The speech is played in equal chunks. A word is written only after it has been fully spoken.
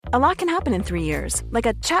A lot can happen in 3 years, like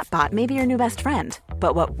a chatbot may be your new best friend.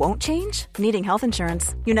 But what won't change? Needing health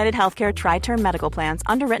insurance. United Healthcare Tri-Term Medical Plans,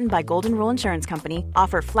 underwritten by Golden Rule Insurance Company,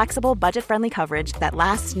 offer flexible, budget-friendly coverage that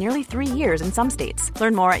lasts nearly 3 years in some states.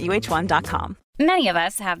 Learn more at uh1.com. Many of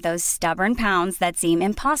us have those stubborn pounds that seem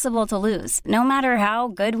impossible to lose, no matter how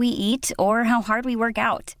good we eat or how hard we work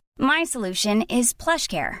out. My solution is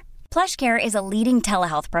PlushCare. PlushCare is a leading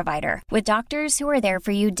telehealth provider with doctors who are there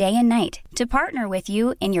for you day and night to partner with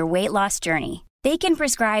you in your weight loss journey. They can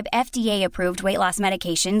prescribe FDA-approved weight loss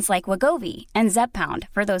medications like Wegovy and Zepbound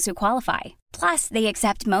for those who qualify. Plus, they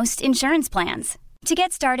accept most insurance plans. To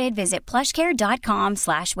get started, visit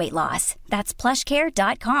plushcare.com/weightloss. That's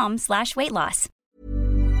plushcare.com/weightloss.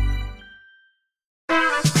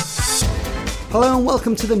 Hello and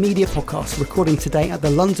welcome to the Media Podcast, recording today at the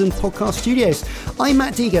London Podcast Studios. I'm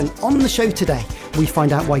Matt Deegan. On the show today, we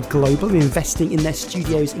find out why Global are investing in their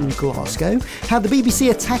studios in Glasgow, how the BBC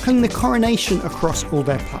are tackling the coronation across all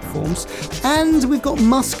their platforms, and we've got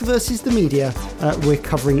Musk versus the media. We're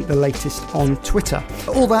covering the latest on Twitter.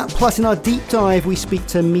 All that, plus in our deep dive, we speak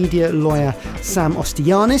to media lawyer Sam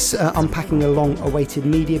Ostianis, unpacking the long-awaited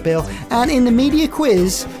media bill, and in the media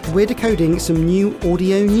quiz, we're decoding some new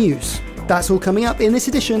audio news. That's all coming up in this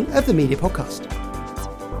edition of the Media Podcast.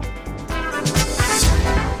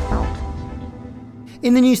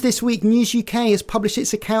 In the news this week, News UK has published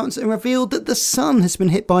its accounts and revealed that The Sun has been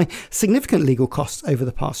hit by significant legal costs over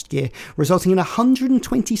the past year, resulting in a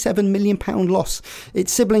 £127 million loss.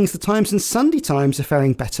 Its siblings, The Times and Sunday Times, are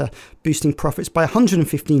faring better, boosting profits by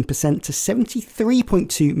 115% to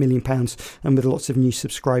 £73.2 million, and with lots of new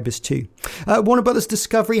subscribers too. Warner Brothers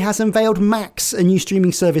Discovery has unveiled Max, a new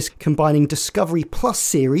streaming service combining Discovery Plus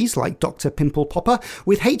series like Dr. Pimple Popper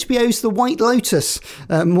with HBO's The White Lotus.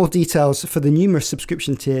 More details for the numerous subscription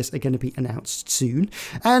tiers are going to be announced soon.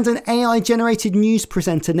 And an AI-generated news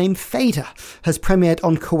presenter named Fader has premiered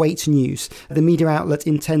on Kuwait News. The media outlet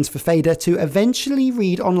intends for Fader to eventually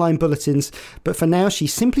read online bulletins, but for now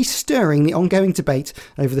she's simply stirring the ongoing debate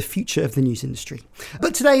over the future of the news industry.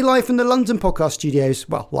 But today, live from the London Podcast Studios,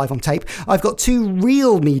 well, live on tape, I've got two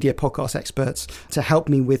real media podcast experts to help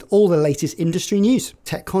me with all the latest industry news.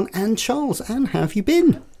 TechCon and Charles. Anne, how have you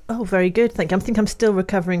been? Oh, very good, thank you. I think I'm still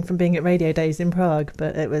recovering from being at Radio Days in Prague,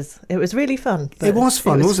 but it was really fun. It was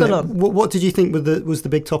fun, wasn't it? On. What did you think was the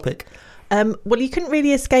big topic? Well, you couldn't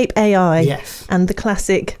really escape AI. Yes. And the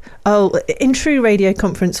classic, in true radio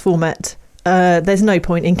conference format, there's no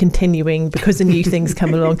point in continuing because the new things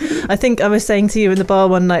come along. I think I was saying to you in the bar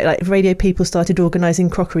one night, like, if radio people started organising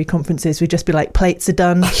crockery conferences, we'd just be like, plates are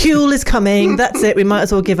done, Huel is coming, that's it, we might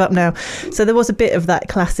as well give up now. So there was a bit of that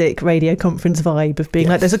classic radio conference vibe of being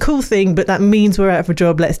like, there's a cool thing, but that means we're out of a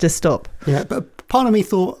job, let's just stop. Yeah, but part of me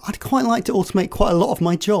thought I'd quite like to automate quite a lot of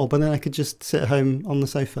my job and then I could just sit at home on the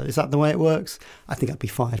sofa. Is that the way it works? I think I'd be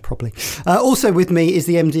fired probably. Also with me is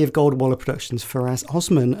the MD of Goldwaller Productions, Faraz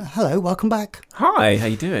Osman. Hello, welcome back. Hi, how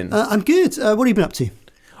you doing? I'm good. What have you been up to?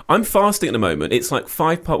 I'm fasting at the moment. It's like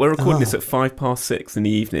we're recording this at 6:05 in the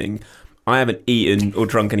evening. I haven't eaten or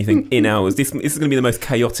drunk anything in hours. This is going to be the most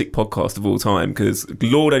chaotic podcast of all time because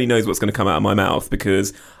Lord only knows what's going to come out of my mouth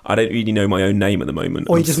because I don't really know my own name at the moment.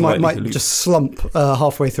 Or you just might just slump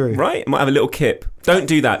halfway through. Right? I might have a little kip. Don't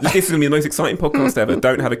do that. This is going to be the most exciting podcast ever.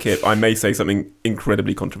 Don't have a kip. I may say something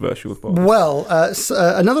incredibly controversial. Well,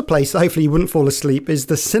 another place that hopefully you wouldn't fall asleep is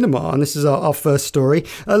the cinema, and this is our first story.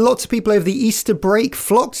 Lots of people over the Easter break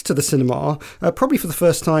flocked to the cinema, probably for the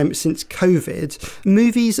first time since COVID.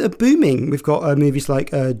 Movies are booming. We've got movies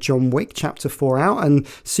like John Wick Chapter 4 out and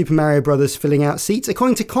Super Mario Brothers filling out seats.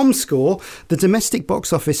 According to ComScore, the domestic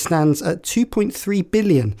box office stands at $2.3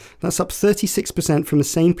 billion. That's up 36% from the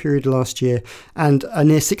same period last year, and a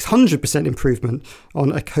near 600% improvement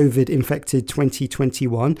on a COVID-infected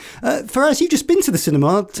 2021. Faraz, you've just been to the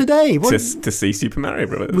cinema today. To see Super Mario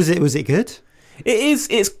Brothers. Was it good? It is.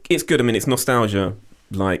 It's good. I mean, it's nostalgia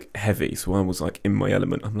like heavy, so I was like in my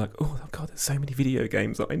element. I'm like, oh god, there's so many video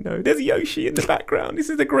games that I know. There's Yoshi in the background. This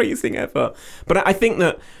is the greatest thing ever. But I think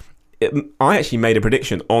that I actually made a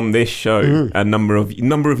prediction on this show a number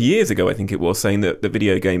of years ago, I think it was, saying that the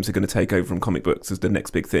video games are going to take over from comic books as the next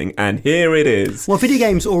big thing, and here it is. Well, video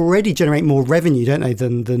games already generate more revenue, don't they,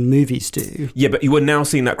 than movies do? Yeah, but you are now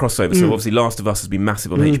seeing that crossover. So obviously Last of Us has been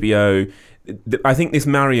massive on HBO. I think this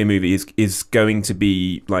Mario movie is going to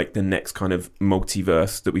be like the next kind of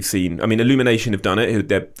multiverse that we've seen. I mean, Illumination have done it.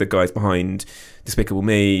 They're the guys behind Despicable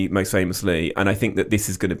Me, most famously. And I think that this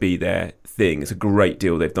is going to be their thing. It's a great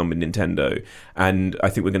deal they've done with Nintendo. And I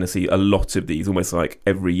think we're going to see a lot of these almost like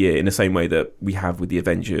every year in the same way that we have with the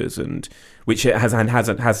Avengers, and which it has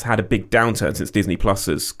had a big downturn since Disney Plus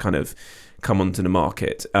has kind of come onto the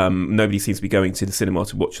market. Nobody seems to be going to the cinema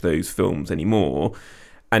to watch those films anymore.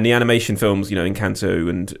 And the animation films, Encanto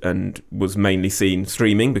and was mainly seen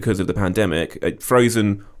streaming because of the pandemic.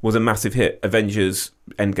 Frozen was a massive hit. Avengers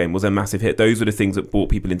Endgame was a massive hit. Those were the things that brought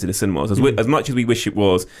people into the cinemas. As much as we wish it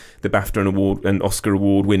was the BAFTA and Oscar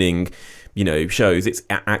award winning, shows,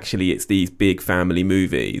 it's these big family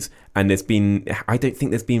movies. And I don't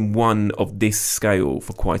think there's been one of this scale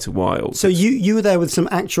for quite a while. So you were there with some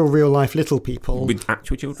actual real life little people. With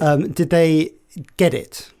actual children. Did they get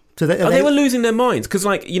it? So they were losing their minds because, the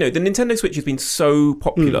Nintendo Switch has been so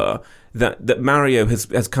popular that Mario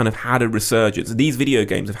has kind of had a resurgence. These video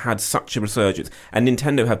games have had such a resurgence, and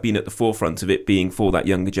Nintendo have been at the forefront of it being for that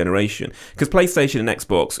younger generation. Because PlayStation and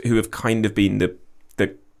Xbox, who have kind of been the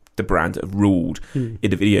brand that have ruled in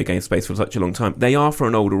the video game space for such a long time, they are for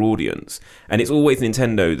an older audience. And it's always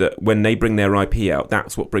Nintendo that when they bring their IP out,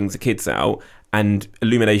 that's what brings the kids out. And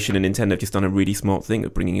Illumination and Nintendo have just done a really smart thing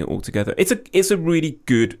of bringing it all together. It's a really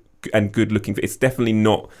good looking. It's definitely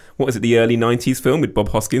not, what is it, the early 90s film with Bob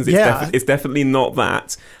Hoskins? It's definitely not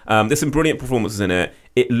that. There's some brilliant performances in it.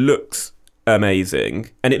 It looks amazing,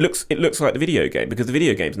 and it looks like the video game, because the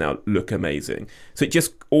video games now look amazing. So it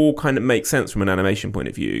just all kind of makes sense from an animation point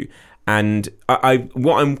of view. And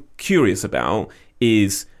what I'm curious about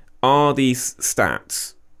is, are these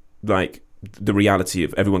stats like the reality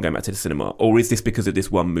of everyone going back to the cinema, or is this because of this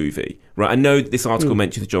one movie? Right? I know this article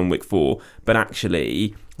mentions John Wick 4, but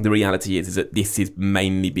actually the reality is that this is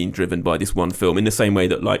mainly being driven by this one film, in the same way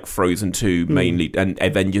that like Frozen 2 mainly and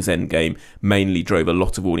Avengers Endgame mainly drove a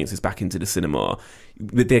lot of audiences back into the cinema.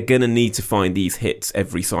 They're going to need to find these hits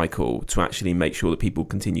every cycle to actually make sure that people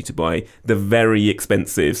continue to buy the very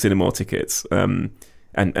expensive cinema tickets.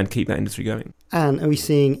 And keep that industry going. And are we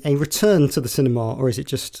seeing a return to the cinema, or is it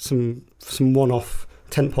just some one-off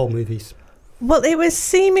tentpole movies? Well, it was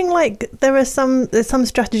seeming like there's some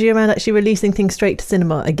strategy around actually releasing things straight to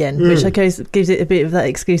cinema again, which I guess gives it a bit of that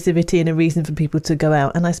exclusivity and a reason for people to go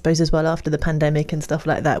out. And I suppose as well, after the pandemic and stuff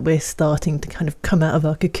like that, we're starting to kind of come out of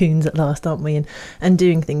our cocoons at last, aren't we? And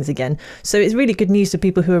doing things again. So it's really good news for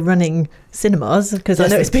people who are running cinemas, because I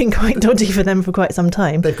know it's been quite dodgy for them for quite some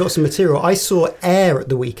time. They've got some material. I saw Air at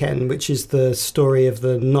the weekend, which is the story of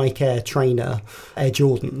the Nike Air trainer, Air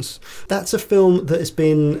Jordans. That's a film that has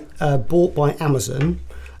been bought by Amazon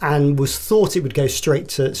and was thought it would go straight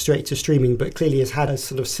to streaming, but clearly has had a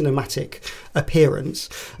sort of cinematic appearance.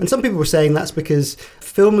 And some people were saying that's because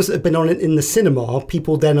films that have been on in the cinema,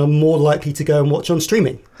 people then are more likely to go and watch on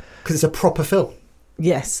streaming because it's a proper film.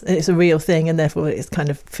 Yes, it's a real thing, and therefore it's kind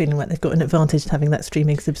of feeling like they've got an advantage having that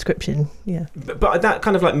streaming subscription. Yeah, but that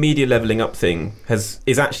kind of like media leveling up thing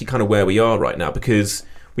is actually kind of where we are right now, because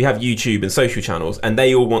we have YouTube and social channels, and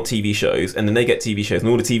they all want TV shows, and then they get TV shows, and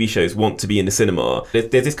all the TV shows want to be in the cinema. There's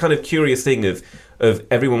this kind of curious thing of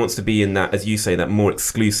everyone wants to be in that, as you say, that more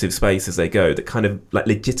exclusive space as they go, that kind of like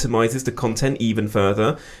legitimizes the content even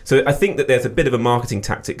further. So I think that there's a bit of a marketing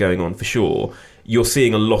tactic going on for sure. You're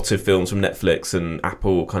seeing a lot of films from Netflix and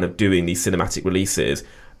Apple kind of doing these cinematic releases,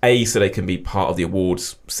 so they can be part of the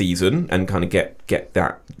awards season and kind of get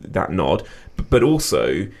that nod, but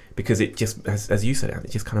also because it just, as you said,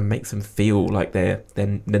 it just kind of makes them feel like they're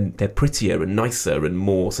prettier and nicer and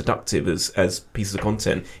more seductive as pieces of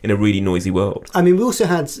content in a really noisy world. I mean, we also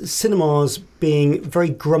had cinemas being very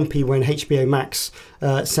grumpy when HBO Max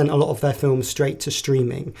sent a lot of their films straight to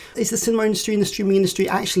streaming. Is the cinema industry and the streaming industry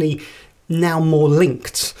actually now more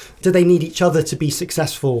linked? Do they need each other to be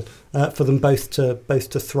successful for them both to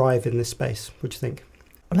thrive in this space? What do you think?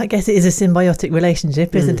 Well, I guess it is a symbiotic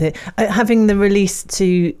relationship, isn't it? Having the release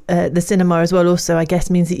to the cinema as well also, I guess,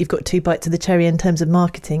 means that you've got two bites of the cherry in terms of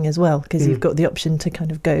marketing as well, because you've got the option to kind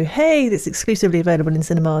of go, hey, it's exclusively available in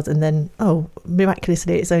cinemas, and then, oh,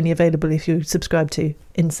 miraculously, it's only available if you subscribe to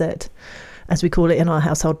insert, as we call it in our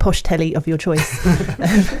household, posh telly of your choice.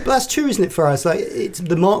 But that's true, isn't it, for us? Like, it's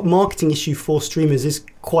the marketing issue for streamers is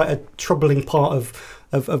quite a troubling part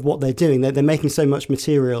of what they're doing. They're making so much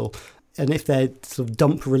material, and if they're sort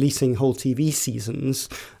of releasing whole TV seasons,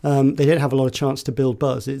 they don't have a lot of chance to build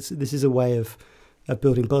buzz. This is a way of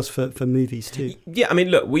building buzz for movies too. Yeah, I mean,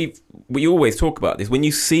 look, we always talk about this. When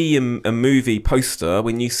you see a movie poster,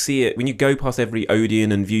 when you see it, when you go past every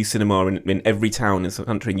Odeon and View Cinema in every town in the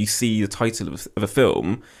country, and you see the title of a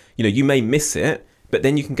film, you may miss it, but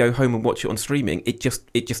then you can go home and watch it on streaming. It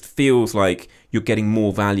just feels like you're getting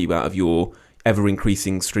more value out of your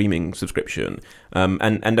ever-increasing streaming subscription.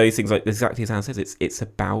 And those things, like exactly as Anne says, it's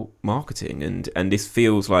about marketing, and this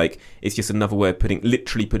feels like it's just another way of putting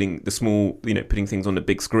the small, putting things on the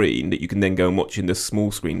big screen that you can then go and watch in the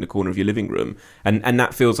small screen in the corner of your living room, and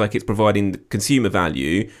that feels like it's providing the consumer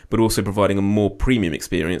value, but also providing a more premium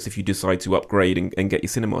experience if you decide to upgrade and get your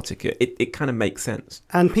cinema ticket. It kind of makes sense.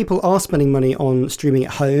 And people are spending money on streaming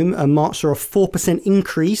at home. March saw a 4%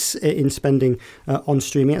 increase in spending on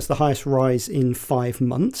streaming. That's the highest rise in 5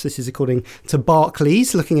 months. This is according to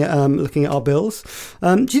Barclays, looking at our bills. Do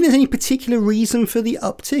you think there's any particular reason for the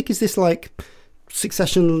uptick? Is this like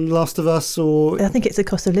Succession, Last of Us, or...? I think it's a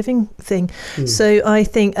cost of living thing. So I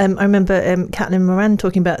think, I remember Caitlin Moran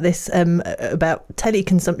talking about this, about telly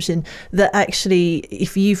consumption, that actually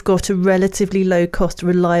if you've got a relatively low cost,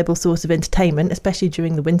 reliable source of entertainment, especially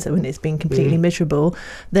during the winter when it's been completely miserable,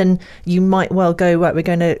 then you might well go, right, we're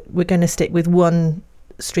going to stick with one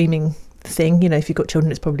streaming thing. If you've got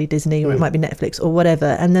children, it's probably Disney, or it might be Netflix or whatever,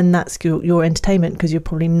 and then that's your entertainment, because you're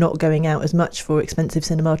probably not going out as much for expensive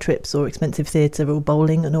cinema trips or expensive theatre or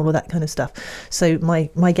bowling and all of that kind of stuff. So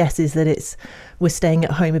my guess is that we're staying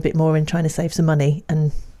at home a bit more and trying to save some money,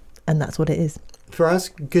 and that's what it is. For us,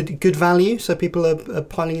 good value, so people are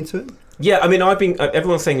piling into it. Yeah, I mean,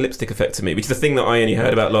 everyone's saying lipstick effect to me, which is the thing that I only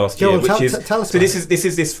heard about last year. Tell us. So this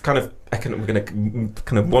is this kind of we're going to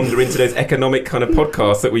kind of wander into those economic kind of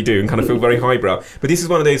podcasts that we do and kind of feel very highbrow. But this is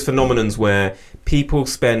one of those phenomenons where people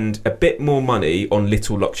spend a bit more money on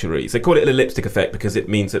little luxuries. They call it the lipstick effect because it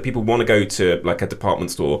means that people want to go to like a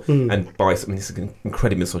department store and buy something. This is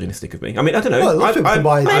incredibly misogynistic of me. I mean, I don't know.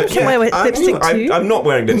 I'm not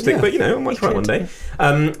wearing lipstick, but I might try it one day.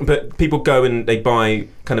 But people go and they buy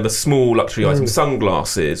kind of a small luxury item,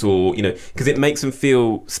 sunglasses, or because it makes them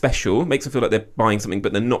feel special, makes them feel like they're buying something,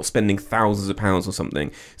 but they're not spending thousands of pounds or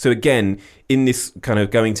something. So again, in this kind of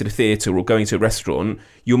going to the theatre or going to a restaurant,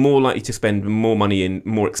 you're more likely to spend more money in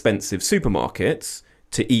more expensive supermarkets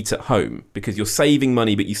to eat at home, because you're saving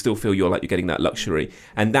money, but you still feel you're getting that luxury.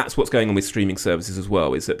 And that's what's going on with streaming services as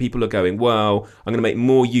well, is that people are going, well, I'm going to make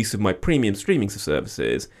more use of my premium streaming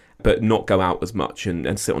services, but not go out as much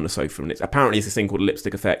and sit on the sofa. And apparently it's this thing called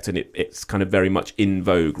lipstick effect, and it's kind of very much in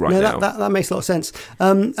vogue now. That makes a lot of sense.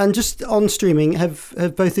 And just on streaming, have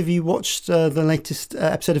both of you watched the latest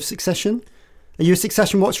episode of Succession? Are you a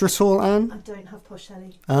Succession watcher at all, Anne? I don't have posh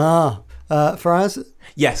telly. Faraz?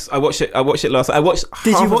 Yes, I watched it last night. I watched half of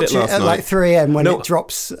it last night. Did you watch it at like 3 a.m. when it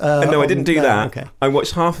drops? No, I didn't do that. Okay. I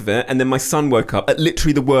watched half of it, and then my son woke up at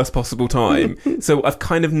literally the worst possible time. So I've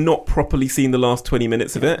kind of not properly seen the last 20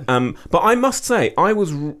 minutes of it. But I must say, I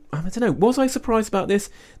don't know, was I surprised about this?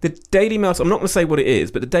 The Daily Mail, I'm not going to say what it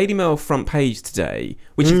is, but the Daily Mail front page today,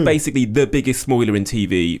 which is basically the biggest spoiler in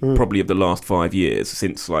TV probably of the last 5 years,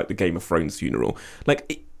 since like the Game of Thrones funeral.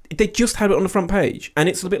 They just had it on the front page, and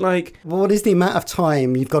it's a bit like... Well, what is the amount of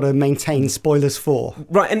time you've got to maintain spoilers for?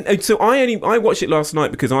 Right, and so I watched it last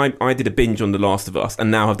night because I did a binge on The Last of Us,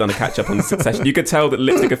 and now I've done a catch-up on the Succession. You could tell that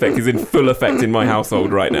lipstick effect is in full effect in my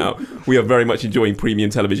household right now. We are very much enjoying premium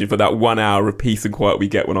television for that 1 hour of peace and quiet we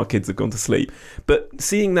get when our kids have gone to sleep. But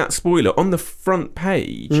seeing that spoiler on the front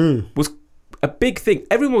page was a big thing.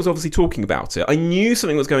 Everyone was obviously talking about it. I knew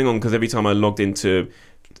something was going on because every time I logged into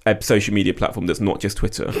a social media platform that's not just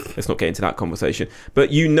Twitter, let's not get into that conversation, but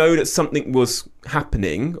that something was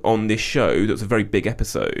happening on this show that was a very big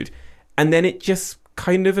episode, and then it just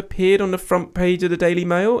kind of appeared on the front page of the Daily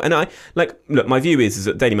Mail. And look, my view is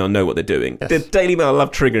that Daily Mail know what they're doing. Yes. The Daily Mail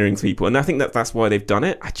love triggering people, and I think that's why they've done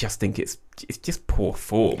it. I just think it's just poor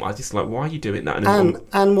form. I just why are you doing that?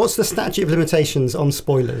 And what's the statute of limitations on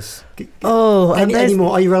spoilers? Any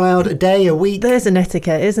more? Are you allowed a day, a week? There's an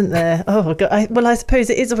etiquette, isn't there? Oh God! I suppose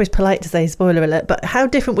it is always polite to say spoiler alert, but how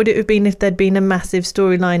different would it have been if there'd been a massive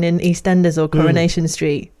storyline in EastEnders or Coronation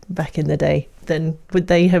Street back in the day? Then would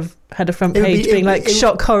they have had a front page being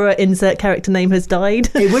shock horror, insert character name has died?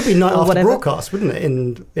 It would be night after broadcast, wouldn't it,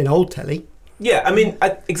 in old telly? Yeah, I mean,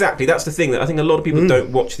 exactly. That's the thing, that I think a lot of people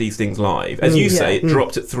don't watch these things live. As you say, it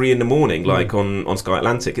dropped at 3 a.m, like on Sky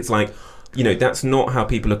Atlantic. It's like, that's not how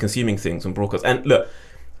people are consuming things on broadcast. And look,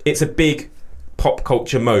 it's a big pop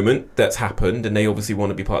culture moment that's happened, and they obviously want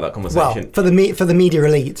to be part of that conversation. Well, for the media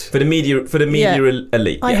elite. For the media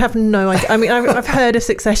elite. I have no idea. I mean, I've heard of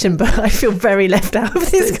Succession, but I feel very left out of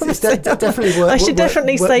this conversation. I should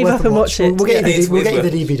definitely save up and watch it. We'll get you the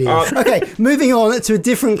DVD. Okay, moving on to a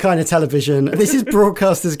different kind of television. This is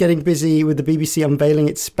broadcasters getting busy with the BBC unveiling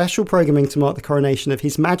its special programming to mark the coronation of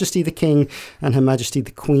His Majesty the King and Her Majesty the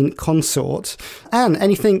Queen Consort. Anne,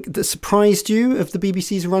 anything that surprised you of the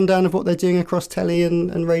BBC's rundown of what they're doing across telly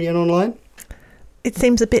and radio and online? It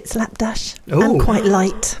seems a bit slapdash and quite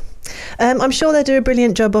light. I'm sure they'll do a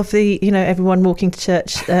brilliant job of the, everyone walking to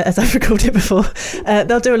church, as I've recorded before.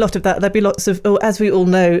 They'll do a lot of that. There'll be lots of, as we all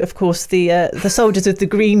know, of course, the soldiers with the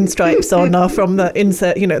green stripes on are from the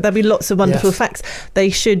insert. There'll be lots of wonderful facts. They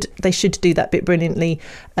should do that bit brilliantly,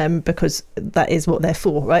 because that is what they're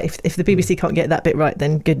for, right? If the BBC can't get that bit right,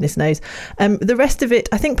 then goodness knows. The rest of it,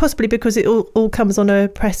 I think, possibly because it all comes on a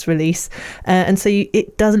press release, and so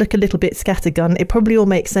it does look a little bit scattergun. It probably all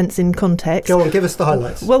makes sense in context. Go on, give us the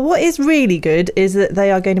highlights. Well, what is really good is that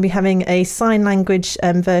they are going to be having a sign language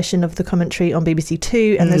version of the commentary on BBC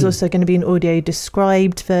Two, and there's also going to be an audio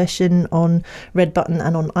described version on Red Button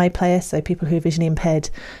and on iPlayer, so people who are visually impaired,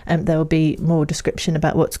 there will be more description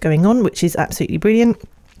about what's going on, which is absolutely brilliant.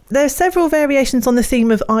 There are several variations on the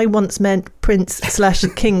theme of I once met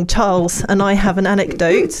Prince/King Charles and I have an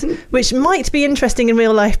anecdote, which might be interesting in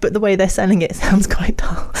real life, but the way they're selling it sounds quite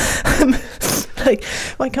dull.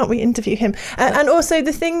 Why can't we interview him? And also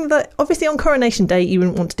the thing that, obviously on Coronation Day, you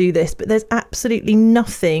wouldn't want to do this, but there's absolutely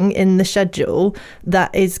nothing in the schedule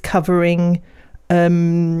that is covering...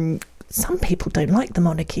 some people don't like the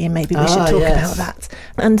monarchy, and maybe we should talk about that.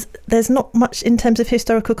 And there's not much in terms of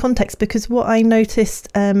historical context, because what I noticed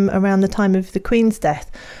around the time of the Queen's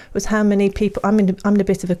death was how many people, I'm a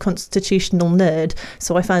bit of a constitutional nerd,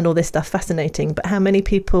 so I find all this stuff fascinating, but how many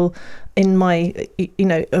people in my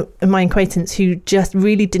acquaintance who just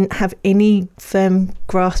really didn't have any firm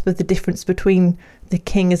grasp of the difference between the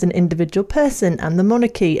king as an individual person and the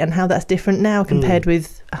monarchy, and how that's different now compared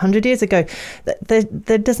with 100 years ago.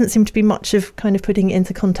 There doesn't seem to be much of kind of putting it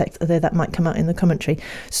into context, although that might come out in the commentary.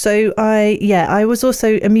 So I was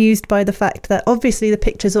also amused by the fact that obviously the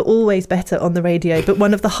pictures are always better on the radio, but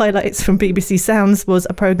one of the highlights from BBC Sounds was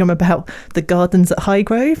a programme about the gardens at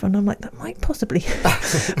Highgrove, and I'm like, that might possibly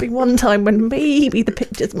be one time when maybe the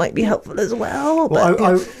pictures might be helpful as well.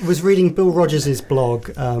 I was reading Bill Rogers'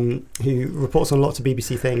 blog, who reports on lots of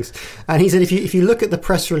BBC things, and he said if you look at the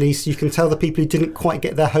press release, you can tell the people who didn't quite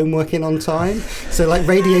get their homework in on time. So like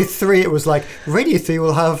Radio 3, it was like Radio 3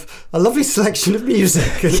 will have a lovely selection of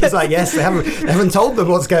music, and it was like, yes, they haven't told them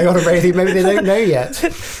what's going on in Radio 3, maybe they don't know yet.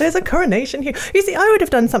 There's a coronation here. You see, I would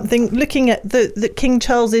have done something looking at the King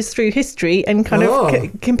Charles's through history and kind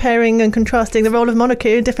of comparing and contrasting the role of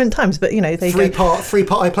monarchy at different times, but they three-part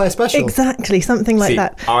iPlayer special. Exactly, something like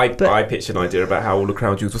that. I pitched an idea about how all the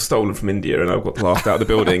crown jewels were stolen from India, and I got laughed out of the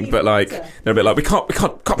building. But they're a bit like, we can't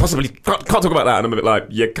possibly talk about that, and I'm a bit like,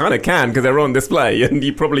 you kind of can, because they're on display, and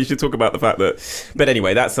you probably should talk about the fact that. But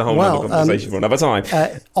anyway, that's a whole other conversation for another time.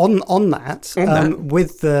 On that,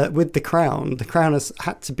 with the crown has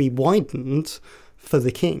had to be widened for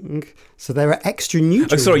the king, so there are extra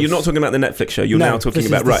nutrients. Oh, sorry, you're not talking about the Netflix show. You're now talking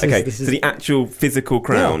about so the actual physical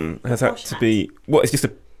crown has had to be what? It's just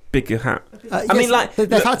a bigger hat.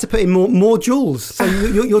 They've had to put in more jewels. So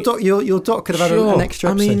your doc could have had an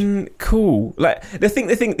extra episode. I mean, cool. Like the thing.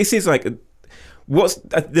 This is like. What's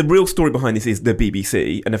the real story behind this is the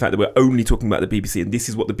BBC, and the fact that we're only talking about the BBC, and this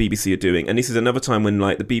is what the BBC are doing. And this is another time when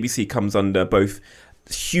the BBC comes under both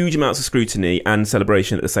huge amounts of scrutiny and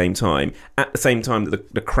celebration at the same time that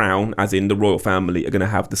the crown, as in the royal family, are going to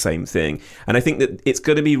have the same thing. And I think that it's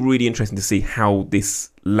going to be really interesting to see how this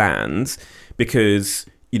lands, because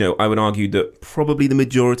I would argue that probably the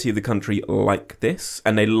majority of the country like this,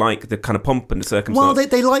 and they like the kind of pomp and the circumstance. Well,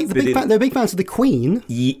 they like they're big fans of the Queen.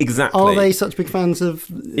 Exactly. Are they such big fans of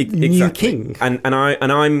new king? And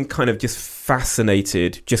I'm kind of just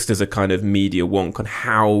fascinated, just as a kind of media wonk, on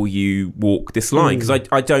how you walk this line, because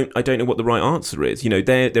I don't know what the right answer is.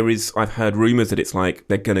 There is. I've heard rumours that it's like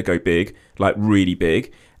they're going to go big, like really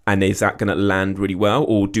big. And is that going to land really well,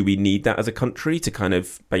 or do we need that as a country to kind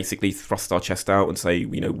of basically thrust our chest out and say,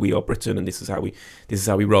 we are Britain and this is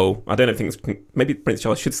how we roll? I don't think maybe Prince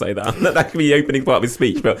Charles should say that. That could be the opening part of his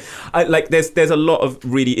speech. But there's a lot of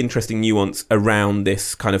really interesting nuance around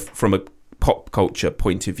this, kind of from a pop culture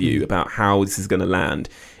point of view, about how this is going to land.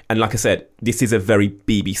 And like I said, this is a very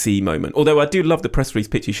BBC moment. Although I do love the press release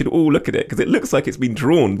picture. You should all look at it, because it looks like it's been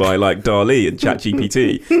drawn by DALL-E and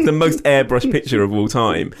ChatGPT. It's the most airbrushed picture of all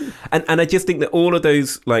time. And I just think that all of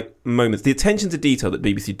those moments, the attention to detail that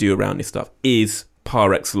BBC do around this stuff is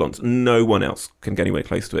par excellence. No one else can get anywhere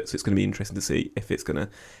close to it. So it's going to be interesting to see if it's going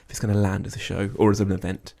to land as a show or as an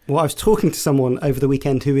event. Well, I was talking to someone over the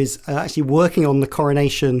weekend who is actually working on the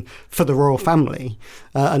coronation for the royal family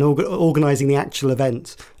and organising the actual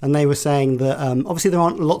event. And they were saying that obviously there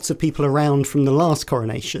aren't lots of people around from the last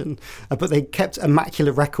coronation, but they kept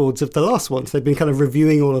immaculate records of the last one. So they've been kind of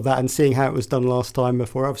reviewing all of that and seeing how it was done last time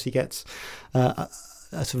before it obviously gets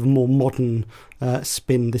a sort of more modern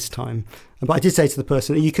spin this time. But I did say to the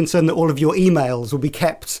person, are you concerned that all of your emails will be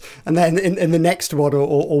kept, and then in the next one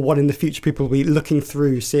or one in the future, people will be looking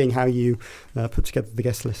through, seeing how you put together the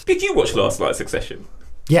guest list? Did you watch last night's Succession?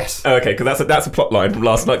 Yes. Oh, okay, because that's a plot line from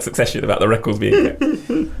last night's Succession about the records being kept.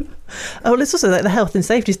 Oh, well, it's also like the health and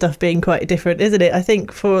safety stuff being quite different, isn't it? I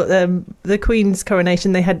think for the Queen's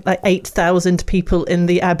coronation, they had like 8,000 people in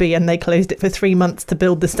the Abbey, and they closed it for 3 months to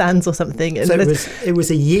build the stands or something. And so it was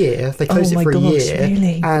a year. They closed it for a year.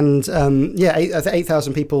 Really? And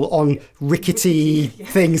 8,000 people on rickety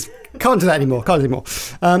things. Can't do that anymore.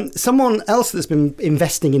 Someone else that's been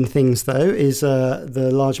investing in things, though, is the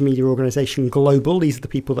large media organisation Global. These are the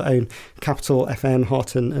people that own Capital FM,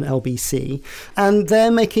 Heart and LBC. And they're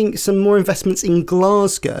making some more investments in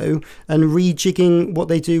Glasgow and rejigging what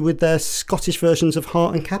they do with their Scottish versions of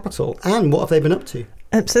Heart and Capital. And what have they been up to?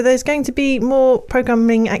 So there's going to be more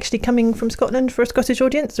programming actually coming from Scotland for a Scottish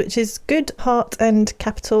audience, which is good. Heart and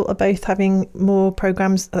Capital are both having more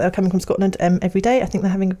programmes that are coming from Scotland every day. I think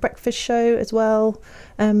they're having a breakfast show as well.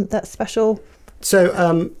 That's special.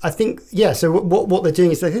 So I think, so what they're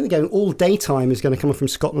doing is they're going all daytime is going to come from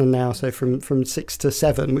Scotland now, so from 6 to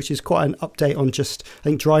 7, which is quite an update on just, I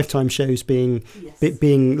think, drive time shows being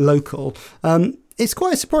local. It's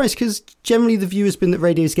quite a surprise because generally the view has been that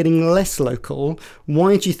radio is getting less local.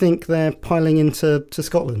 Why do you think they're piling into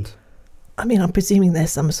Scotland? I mean, I'm presuming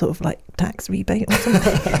there's some sort of like tax rebate or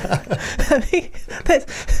something.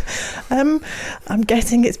 I'm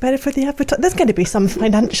guessing it's better for the advertiser. There's going to be some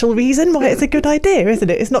financial reason why it's a good idea, isn't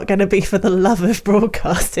it? It's not going to be for the love of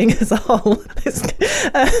broadcasting as a whole.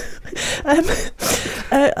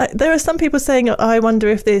 There are some people saying, I wonder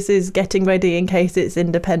if this is getting ready in case it's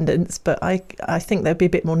independence, but I think there'd be a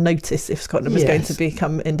bit more notice if Scotland was going to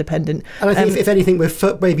become independent. And I think if anything, we're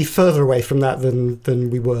maybe further away from that than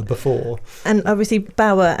we were before. And obviously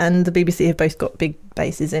Bauer and the BBC have both got big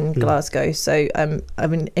bases in Glasgow, so I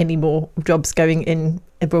mean, any more jobs going in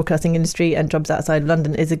a broadcasting industry and jobs outside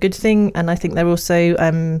London is a good thing. And I think they're also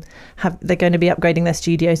they're going to be upgrading their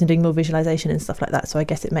studios and doing more visualization and stuff like that, so I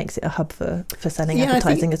guess it makes it a hub for selling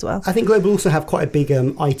advertising as well. I think Global also have quite a big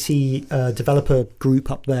IT developer group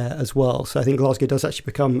up there as well, so I think Glasgow does actually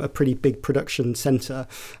become a pretty big production centre.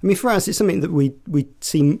 I mean, for us, it's something that we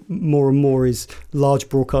see more and more is large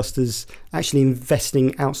broadcasters actually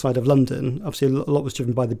investing outside of London. Obviously a lot was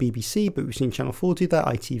driven by the BBC, but we've seen Channel 4 do that,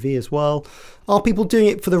 ITV as well. Are people doing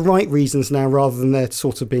it for the right reasons now rather than they're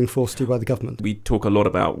sort of being forced to by the government? We talk a lot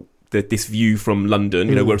about this view from London.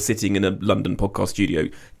 You know, we're sitting in a London podcast studio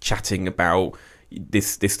chatting about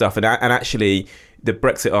this stuff, and actually the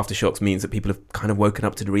Brexit aftershocks means that people have kind of woken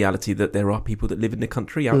up to the reality that there are people that live in the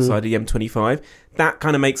country outside of the M25. That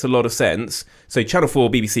kind of makes a lot of sense. So Channel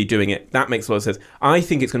 4, BBC doing it, that makes a lot of sense. I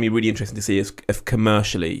think it's going to be really interesting to see if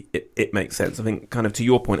commercially it makes sense. I think, kind of to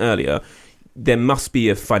your point earlier, there must be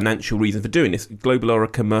a financial reason for doing this. Global are a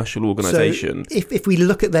commercial organisation. So if we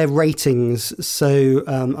look at their ratings, I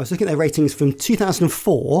was looking at their ratings from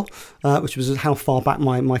 2004, which was how far back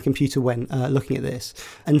my computer went looking at this.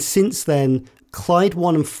 And since then, Clyde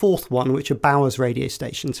One and Forth One, which are Bauer's radio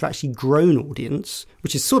stations, have actually grown audience,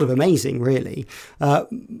 which is sort of amazing, really.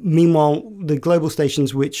 Meanwhile, the global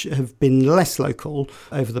stations, which have been less local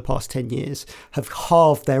over the past 10 years, have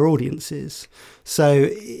halved their audiences. So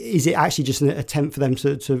is it actually just an attempt for them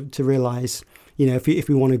to realise, you know, if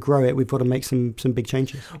we want to grow it, we've got to make some big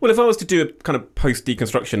changes? Well, if I was to do a kind of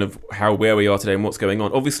post-deconstruction of where we are today and what's going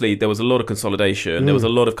on, obviously there was a lot of consolidation. There was a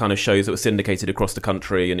lot of kind of shows that were syndicated across the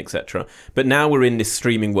country and etc. But now we're in this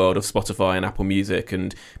streaming world of Spotify and Apple Music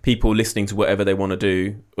and people listening to whatever they want to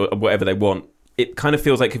do, or whatever they want. It kind of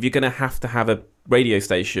feels like if you're going to have a radio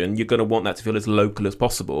station, you're going to want that to feel as local as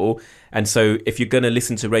possible. And so if you're going to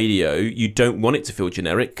listen to radio, you don't want it to feel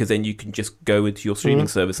generic, because then you can just go into your streaming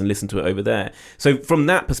service and listen to it over there. So from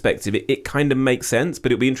that perspective, it kind of makes sense,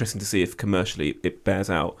 but it'll be interesting to see if commercially it bears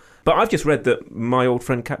out. But I've just read that my old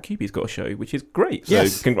friend Kat Cubey's got a show, which is great. So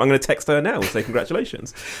yes. I'm going to text her now and say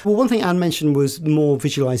congratulations. Well, one thing Anne mentioned was more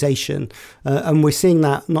visualization. And we're seeing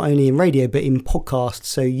that not only in radio, but in podcasts.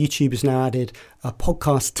 So YouTube has now added a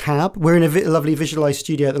podcast tab. We're in a lovely visualized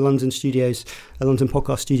studio at the London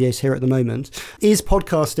Podcast Studios here at the moment. Is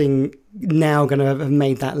podcasting now going to have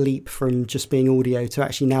made that leap from just being audio to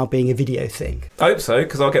actually now being a video thing? I hope so,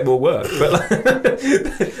 because I'll get more work.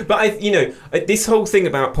 But this whole thing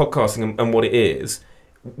about podcasting and what it is,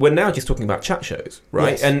 we're now just talking about chat shows,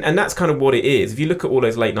 right? Yes. And that's kind of what it is. If you look at all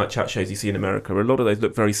those late night chat shows you see in America, a lot of those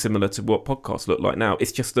look very similar to what podcasts look like now.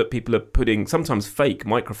 It's just that people are putting sometimes fake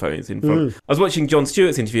microphones in front. I was watching Jon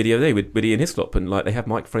Stewart's interview the other day with Ian Hislop, and like they have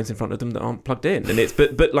microphones in front of them that aren't plugged in, and it's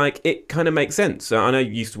but like it kind of makes sense. I know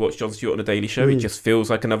you used to watch Jon Stewart on a Daily Show. It just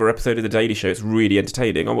feels like another episode of the Daily Show. It's really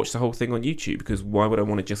entertaining. I watched the whole thing on YouTube because why would I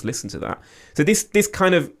want to just listen to that? So this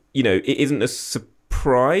kind of, you know, it isn't a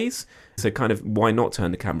surprise. So kind of why not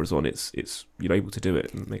turn the cameras on? It's you're able to do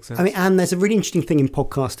it. It makes sense. I mean, and there's a really interesting thing in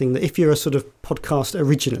podcasting that if you're a sort of podcast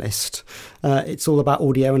originalist, it's all about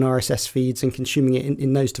audio and RSS feeds and consuming it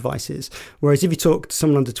in those devices. Whereas if you talk to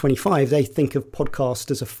someone under 25, they think of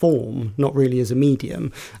podcast as a form, not really as a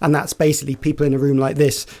medium. And that's basically people in a room like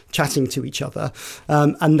this chatting to each other.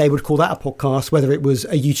 And they would call that a podcast, whether it was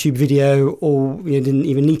a YouTube video or didn't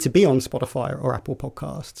even need to be on Spotify or Apple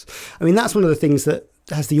Podcasts. I mean, that's one of the things that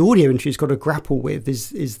as the audio industry's got to grapple with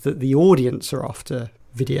is that the audience are after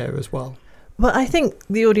video as well. Well, I think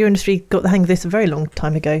the audio industry got the hang of this a very long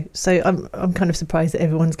time ago. So I'm kind of surprised that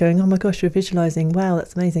everyone's going, oh my gosh, you're visualising. Wow,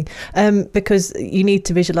 that's amazing. Because you need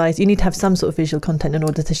to visualise, you need to have some sort of visual content in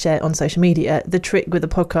order to share it on social media. The trick with a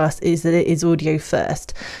podcast is that it is audio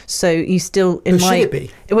first. So you still, in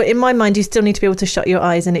my mind, you still need to be able to shut your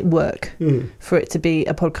eyes and it work for it to be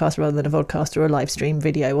a podcast rather than a vodcast or a live stream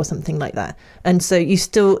video or something like that. And so you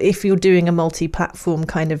still, if you're doing a multi-platform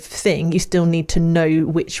kind of thing, you still need to know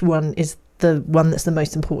which one is the one that's the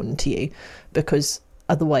most important to you, because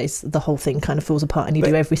otherwise the whole thing kind of falls apart and you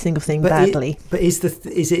do every single thing badly. Is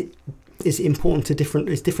it important to different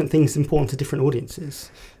things important to different audiences?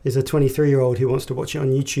 Is a 23-year-old who wants to watch it on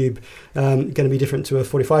YouTube going to be different to a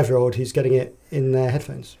 45-year-old who's getting it in their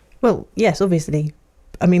headphones? Well, yes, obviously.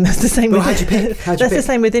 I mean, that's the same. Well, how'd you pick? The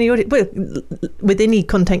same with any audio. Well, with any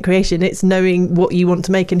content creation, it's knowing what you want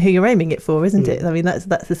to make and who you're aiming it for, isn't it? I mean, that's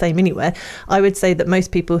the same anywhere. I would say that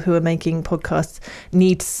most people who are making podcasts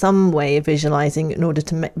need some way of visualizing in order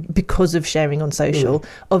to because of sharing on social.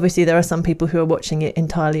 Obviously, there are some people who are watching it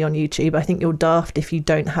entirely on YouTube. I think you're daft if you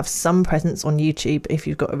don't have some presence on YouTube if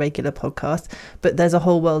you've got a regular podcast. But there's a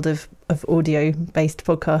whole world of audio-based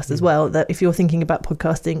podcasts as well, that if you're thinking about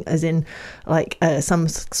podcasting as in like some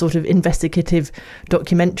sort of investigative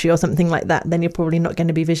documentary or something like that, then you're probably not going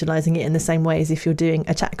to be visualizing it in the same way as if you're doing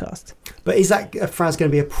a chatcast. But is that, Fraz,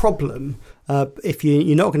 going to be a problem if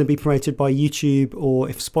you're not going to be promoted by YouTube, or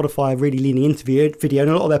if Spotify are really leaning into video?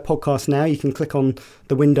 And a lot of their podcasts now, you can click on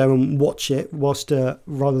the window and watch it whilst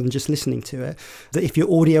rather than just listening to it. That if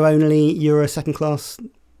you're audio only, you're a second-class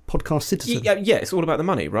podcast citizen. Yeah, it's all about the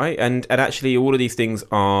money, right? And actually all of these things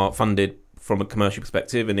are funded from a commercial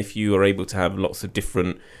perspective, and if you are able to have lots of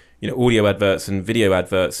different, audio adverts and video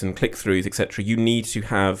adverts and click-throughs, etc., you need to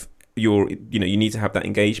have you need to have that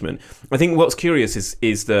engagement. I think what's curious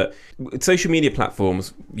is that social media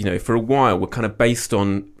platforms, for a while were kind of based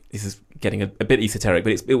on, this is getting a bit esoteric,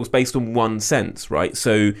 but it was based on one sense, right?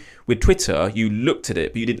 So with Twitter, you looked at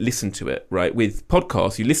it, but you didn't listen to it, right? With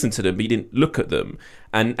podcasts, you listened to them, but you didn't look at them.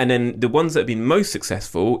 And then the ones that have been most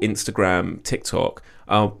successful, Instagram, TikTok,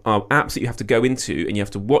 are apps that you have to go into and you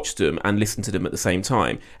have to watch them and listen to them at the same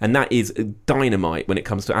time. And that is dynamite when it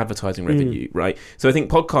comes to advertising revenue, right? So I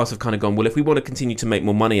think podcasts have kind of gone, well, if we want to continue to make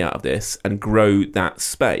more money out of this and grow that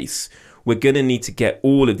space, we're going to need to get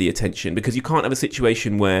all of the attention, because you can't have a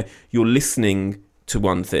situation where you're listening to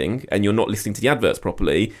one thing and you're not listening to the adverts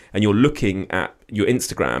properly, and you're looking at your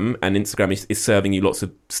Instagram and Instagram is serving you lots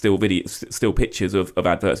of still pictures of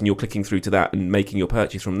adverts, and you're clicking through to that and making your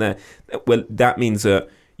purchase from there. Well, that means that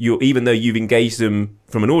even though you've engaged them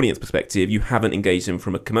from an audience perspective, you haven't engaged them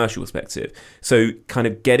from a commercial perspective. So kind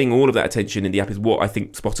of getting all of that attention in the app is what I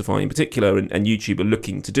think Spotify in particular and YouTube are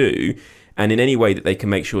looking to do. And in any way that they can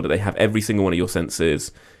make sure that they have every single one of your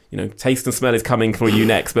senses, taste and smell is coming for you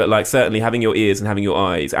next, but like certainly having your ears and having your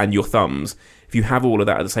eyes and your thumbs, if you have all of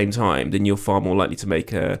that at the same time, then you're far more likely to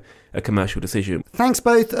make a commercial decision. Thanks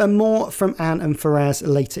both. More from Anne and Faraz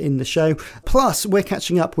later in the show. Plus, we're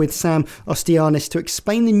catching up with Sam Ostianis to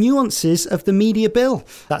explain the nuances of the media bill.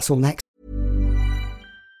 That's all next.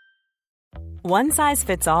 One size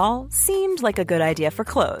fits all seemed like a good idea for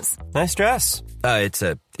clothes. Nice dress. It's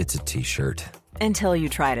a t-shirt. Until you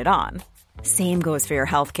tried it on. Same goes for your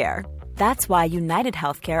healthcare. That's why United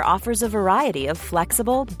Healthcare offers a variety of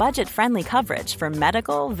flexible, budget-friendly coverage for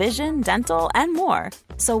medical, vision, dental, and more.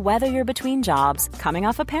 So whether you're between jobs, coming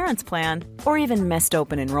off a parent's plan, or even missed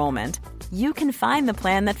open enrollment, you can find the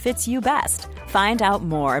plan that fits you best. Find out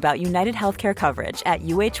more about United Healthcare coverage at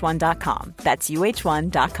uh1.com. That's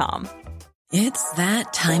uh1.com. It's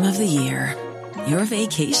that time of the year. Your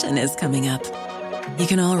vacation is coming up. You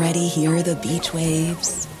can already hear the beach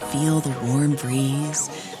waves, feel the warm breeze,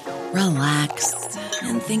 relax,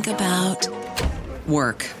 and think about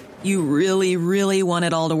work. You really, really want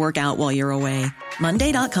it all to work out while you're away.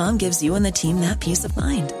 Monday.com gives you and the team that peace of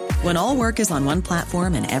mind. When all work is on one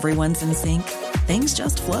platform and everyone's in sync, things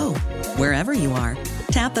just flow. Wherever you are,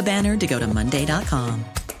 tap the banner to go to Monday.com.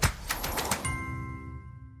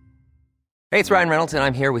 Hey, it's Ryan Reynolds, and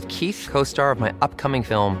I'm here with Keith, co-star of my upcoming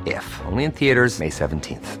film, If, only in theaters May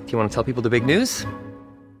 17th. Do you want to tell people the big news?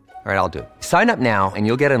 All right, I'll do it. Sign up now and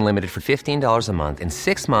you'll get unlimited for $15 a month and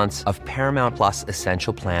 6 months of Paramount Plus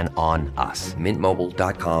Essential Plan on us.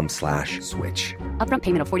 MintMobile.com/switch. Upfront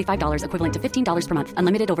payment of $45 equivalent to $15 per month.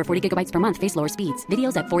 Unlimited over 40 gigabytes per month. Face lower speeds.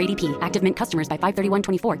 Videos at 480p. Active Mint customers by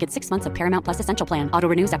 531.24 get 6 months of Paramount Plus Essential Plan. Auto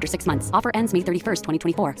renews after 6 months. Offer ends May 31st,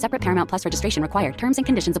 2024. Separate Paramount Plus registration required. Terms and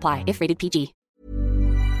conditions apply if rated PG.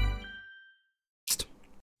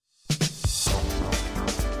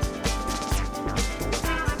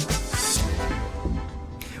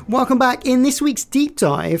 Welcome back. In this week's deep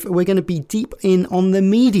dive, we're going to be deep in on the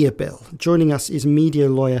media bill. Joining us is media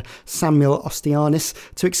lawyer Samuel Ostianis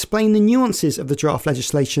to explain the nuances of the draft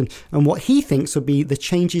legislation and what he thinks will be the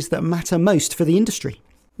changes that matter most for the industry.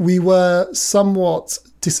 We were somewhat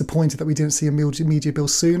disappointed that we didn't see a media bill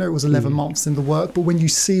sooner. It was 11 months in the work. But when you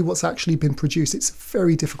see what's actually been produced, it's a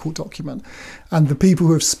very difficult document. And the people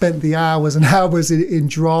who have spent the hours and hours in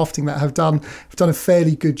drafting that have done a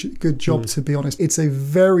fairly good job, to be honest. It's a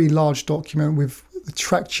very large document with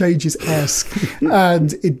track changes-esque,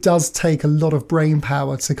 and it does take a lot of brain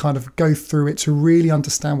power to kind of go through it to really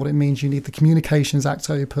understand what it means. You need the Communications Act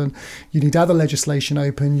open, you need other legislation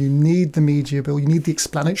open, you need the media bill, you need the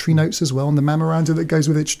explanatory notes as well, and the memorandum that goes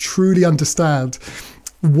with it to truly understand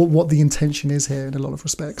what the intention is here in a lot of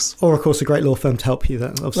respects. Or, of course, a great law firm to help you.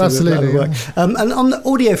 That obviously absolutely work. And on the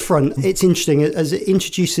audio front, it's interesting as it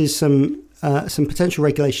introduces some potential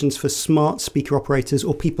regulations for smart speaker operators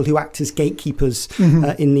or people who act as gatekeepers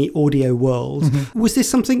in the audio world. Was this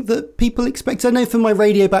something that people expect? I know from my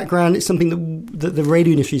radio background, it's something that the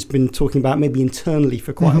radio industry has been talking about maybe internally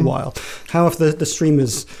for quite a while. How have the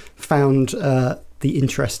streamers found the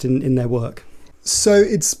interest in their work? So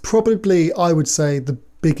it's probably, I would say, the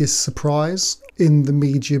biggest surprise in the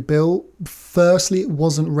media bill. Firstly, it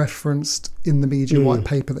wasn't referenced in the media white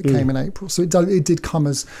paper that came in April. So it did come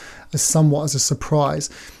as somewhat as a surprise.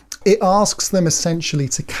 It asks them essentially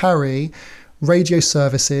to carry radio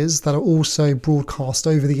services that are also broadcast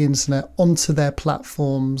over the internet onto their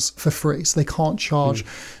platforms for free. So they can't charge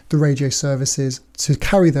the radio services to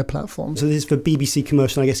carry their platforms. So this is for BBC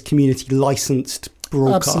commercial, I guess, community licensed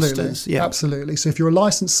broadcasters. Absolutely. So if you're a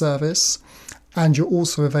licensed service and you're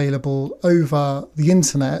also available over the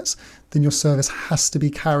internet, then your service has to be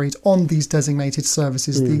carried on these designated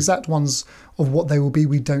services. The exact ones of what they will be,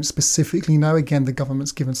 we don't specifically know. Again, the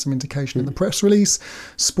government's given some indication in the press release.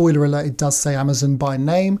 Spoiler alert, it does say Amazon by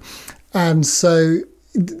name. And so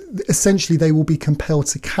essentially they will be compelled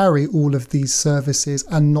to carry all of these services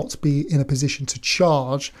and not be in a position to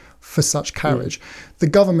charge for such carriage. The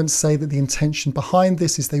government say that the intention behind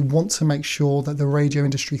this is they want to make sure that the radio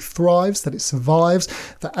industry thrives, that it survives,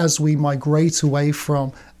 that as we migrate away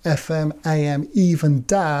from FM, AM, even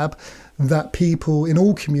DAB, that people in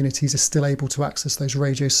all communities are still able to access those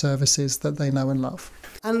radio services that they know and love.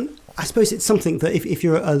 And I suppose it's something that if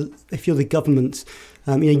you're the government,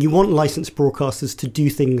 you want licensed broadcasters to do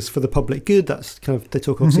things for the public good. That's kind of, they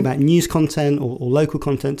talk obviously about news content or local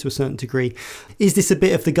content to a certain degree. Is this a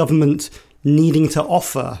bit of the government needing to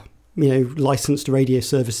offer, licensed radio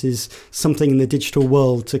services, something in the digital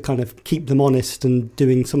world to kind of keep them honest and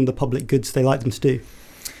doing some of the public goods they like them to do?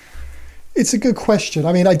 It's a good question.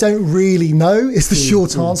 I mean, I don't really know. It's the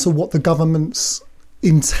short answer what the government's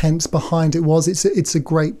intent behind it was. It's a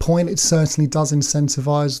great point. It certainly does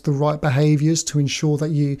incentivize the right behaviors to ensure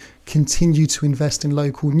that you continue to invest in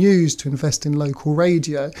local news, to invest in local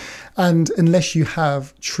radio. And unless you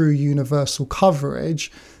have true universal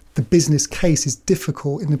coverage, the business case is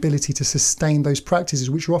difficult in ability to sustain those practices,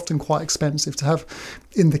 which are often quite expensive to have.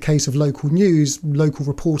 In the case of local news, local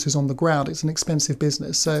reporters on the ground, it's an expensive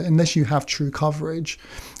business. So unless you have true coverage,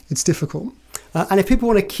 it's difficult. And if people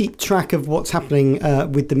want to keep track of what's happening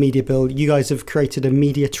with the media bill, you guys have created a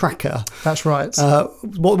media tracker. That's right.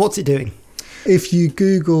 What's it doing? If you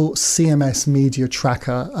Google CMS Media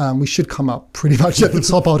Tracker, we should come up pretty much at the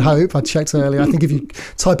top, I'd hope. I checked earlier. I think if you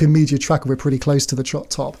type in Media Tracker, we're pretty close to the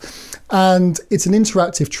top. And it's an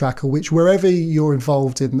interactive tracker, which wherever you're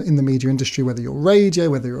involved in the media industry, whether you're radio,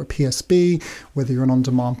 whether you're a PSB, whether you're an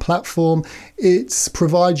on-demand platform, it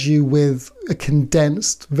provides you with a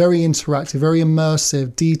condensed, very interactive, very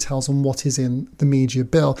immersive details on what is in the media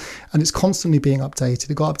bill. And it's constantly being updated.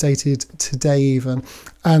 It got updated today even.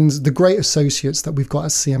 And the great associates that we've got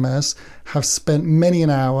at CMS have spent many an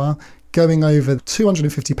hour going over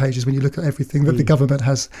 250 pages when you look at everything that the government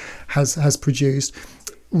has produced,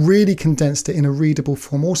 really condensed it in a readable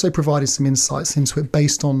form, also provided some insights into it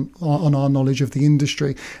based on our knowledge of the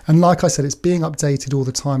industry. And like I said, it's being updated all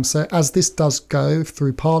the time. So as this does go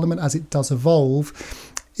through Parliament, as it does evolve,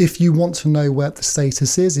 if you want to know where the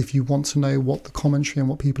status is, if you want to know what the commentary and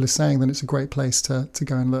what people are saying, then it's a great place to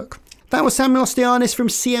go and look. That was Samuel Ostianis from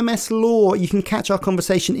CMS Law. You can catch our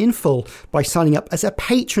conversation in full by signing up as a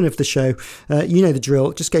patron of the show. You know the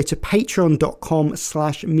drill. Just go to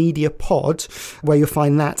patreon.com/mediapod, where you'll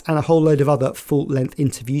find that and a whole load of other full-length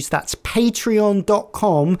interviews. That's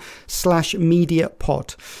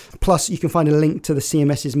patreon.com/mediapod. Plus, you can find a link to the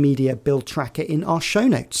CMS's media bill tracker in our show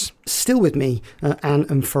notes. Still with me, Anne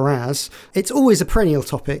and Faraz. It's always a perennial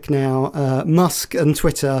topic now. Musk and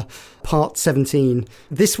Twitter, part 17.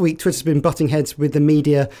 This week, Twitter's been butting heads with the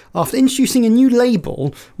media after introducing a new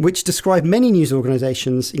label which described many news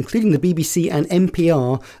organisations, including the BBC and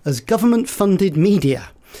NPR, as government-funded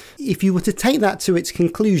media. If you were to take that to its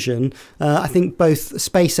conclusion, I think both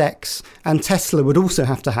SpaceX and Tesla would also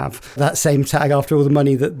have to have that same tag after all the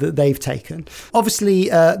money that they've taken. Obviously,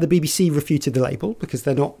 the BBC refuted the label because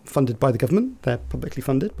they're not funded by the government. They're publicly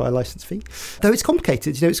funded by a licence fee. Though it's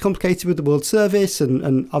complicated. You know, it's complicated with the World Service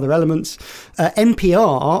and other elements.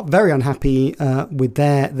 NPR, very unhappy with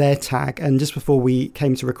their tag. And just before we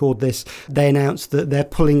came to record this, they announced that they're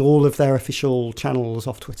pulling all of their official channels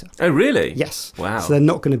off Twitter. Oh, really? Yes. Wow. So they're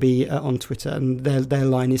not going to be on Twitter, and their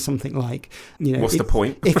line is something like, you know, what's the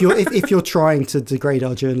point? if you're trying to degrade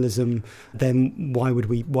our journalism, then why would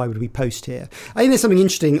we post here? I think there's something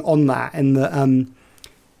interesting on that, in that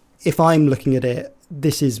if I'm looking at it,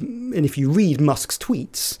 this is, and if you read Musk's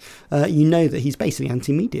tweets, you know that he's basically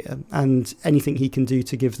anti-media, and anything he can do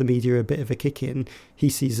to give the media a bit of a kick in, he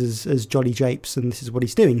sees as jolly japes, and this is what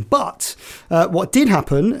he's doing. But what did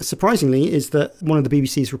happen, surprisingly, is that one of the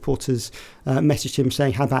BBC's reporters messaged him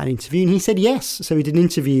saying, how about an interview? And he said yes. So he did an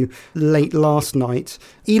interview late last night.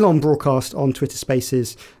 Elon broadcast on Twitter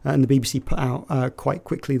Spaces, and the BBC put out quite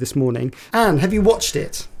quickly this morning. Anne, have you watched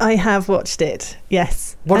it? I have watched it,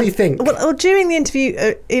 yes. What do you think? Well, during the interview,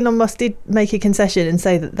 Elon Musk did make a concession and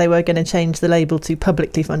say that they were going to change the label to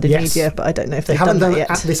publicly funded media, but I don't know if they've done that yet.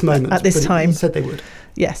 At this moment. At this time. He said they would.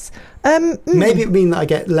 Yes. Maybe it would mean that I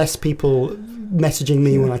get less people messaging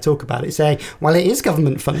me when I talk about it, saying, well, it is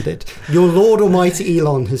government funded. Your Lord Almighty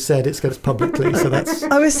Elon has said it's publicly, so that's...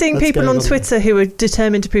 I was seeing people on Twitter who were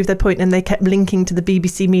determined to prove their point, and they kept linking to the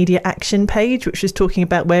BBC Media Action page, which was talking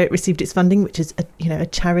about where it received its funding, which is a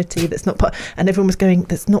charity that's not part... And everyone was going,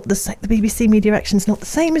 that's not the same. The BBC Media Action's not the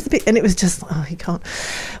same as the... And it was just, you can't...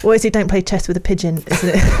 Or is it don't play chess with a pigeon, isn't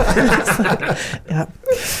it? Yeah.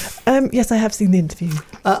 Yes, I have seen the interview.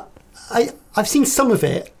 I've seen some of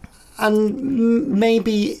it, and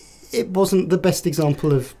maybe it wasn't the best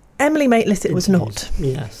example of... Emily Maitlis, it was not.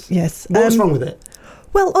 Yes. What was wrong with it?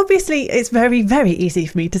 Well, obviously, it's very, very easy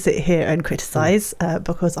for me to sit here and criticise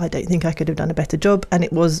because I don't think I could have done a better job, and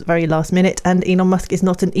it was very last minute. And Elon Musk is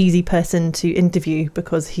not an easy person to interview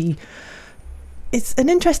because it's an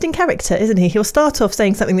interesting character, isn't he? He'll start off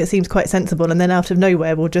saying something that seems quite sensible, and then out of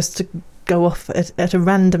nowhere will just go off at a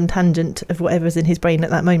random tangent of whatever's in his brain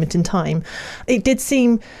at that moment in time. It did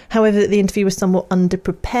seem, however, that the interview was somewhat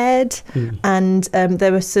underprepared, and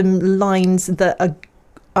there were some lines that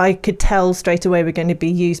I could tell straight away were going to be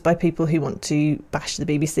used by people who want to bash the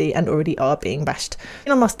BBC and already are being bashed.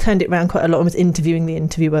 Elon Musk turned it around quite a lot and was interviewing the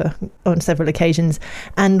interviewer on several occasions.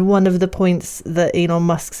 And one of the points that Elon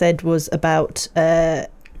Musk said was about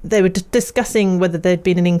they were discussing whether there'd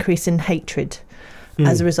been an increase in hatred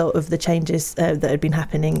as a result of the changes that had been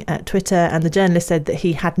happening at Twitter. And the journalist said that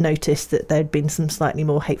he had noticed that there'd been some slightly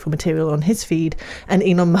more hateful material on his feed. And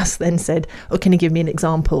Elon Musk then said, can you give me an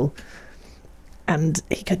example? And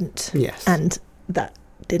he couldn't. Yes. And that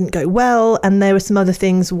didn't go well. And there were some other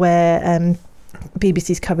things where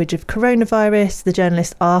BBC's coverage of coronavirus, the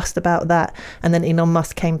journalist asked about that, and then Elon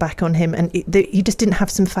Musk came back on him, and he just didn't have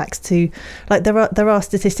some facts to, like, there are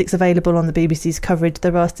statistics available on the BBC's coverage,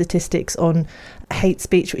 there are statistics on hate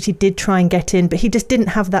speech, which he did try and get in, but he just didn't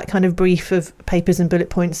have that kind of brief of papers and bullet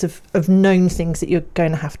points of known things that you're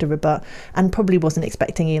going to have to rebut, and probably wasn't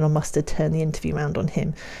expecting Elon Musk to turn the interview around on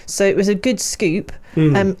him. So it was a good scoop.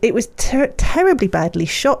 It was terribly badly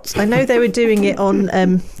shot. I know they were doing it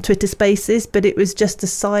on Twitter Spaces, but it was just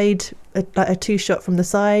a two-shot from the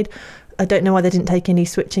side. I don't know why they didn't take any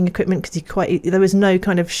switching equipment, because there was no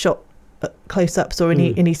kind of shot close-ups or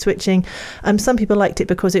any switching. Some people liked it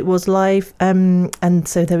because it was live, and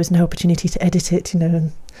so there was no opportunity to edit it,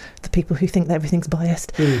 and the people who think that everything's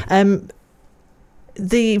biased.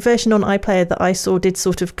 The version on iPlayer that I saw did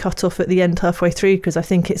sort of cut off at the end halfway through, because I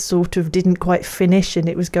think it sort of didn't quite finish, and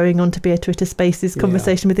it was going on to be a Twitter Spaces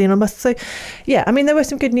conversation with Elon Musk. So, yeah, I mean, there were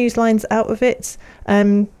some good news lines out of it.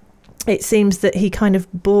 It seems that he kind of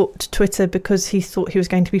bought Twitter because he thought he was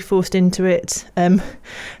going to be forced into it.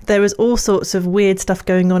 There was all sorts of weird stuff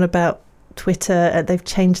going on about Twitter. They've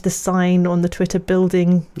changed the sign on the Twitter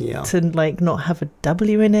building to not have a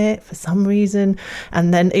W in it for some reason.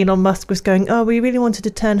 And then Elon Musk was going, we really wanted to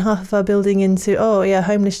turn half of our building into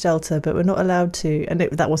homeless shelter, but we're not allowed to. And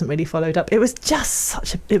that wasn't really followed up. It was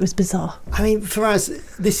just it was bizarre. I mean, for us,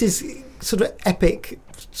 this is sort of epic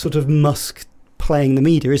sort of Musk playing the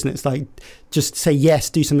media, isn't it? It's like, just say yes,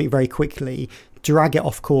 do something very quickly, drag it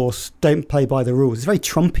off course, don't play by the rules. It's very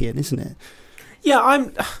Trumpian, isn't it? Yeah,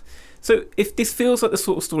 So if this feels like the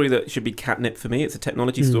sort of story that should be catnip for me, it's a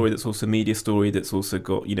technology story that's also a media story that's also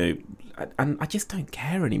got, and I just don't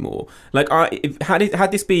care anymore. Like,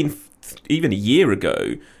 had this been even a year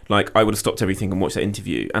ago, I would have stopped everything and watched that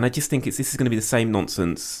interview. And I just think this is going to be the same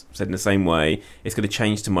nonsense said in the same way. It's going to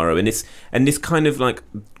change tomorrow, and this kind of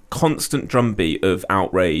constant drumbeat of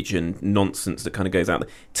outrage and nonsense that kind of goes out there.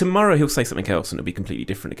 Tomorrow he'll say something else and it'll be completely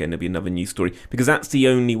different again. There'll be another news story, because that's the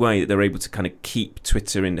only way that they're able to kind of keep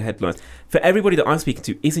Twitter in the headlines. For everybody that I'm speaking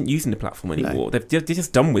to isn't using the platform anymore. No. They're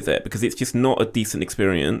just done with it, because it's just not a decent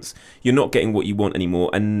experience. You're not getting what you want anymore,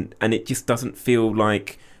 and it just doesn't feel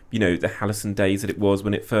like the Hallison days that it was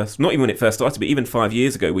when it first, not even when it first started, but even 5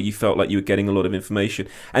 years ago, where you felt like you were getting a lot of information.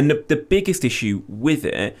 And the biggest issue with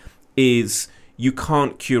it is you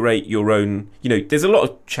can't curate your own, there's a lot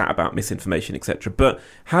of chat about misinformation, etc. But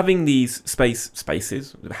having these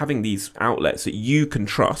spaces, having these outlets that you can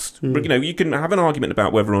trust, you can have an argument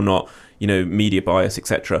about whether or not, media bias,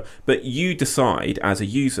 etc. But you decide as a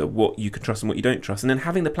user what you can trust and what you don't trust. And then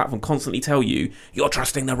having the platform constantly tell you, you're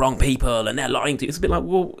trusting the wrong people and they're lying to you. It's a bit like,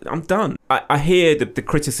 well, I'm done. I hear the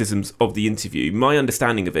criticisms of the interview. My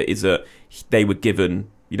understanding of it is that they were given,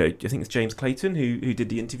 I think it's James Clayton who did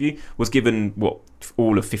the interview, was given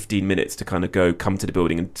all of 15 minutes to kind of come to the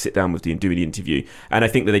building and sit down with you and do the interview. And I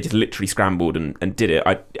think that they just literally scrambled and did it.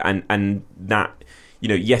 And that,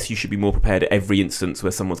 yes, you should be more prepared at every instance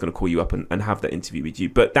where someone's going to call you up and have that interview with you.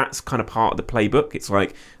 But that's kind of part of the playbook. It's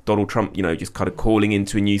like Donald Trump, just kind of calling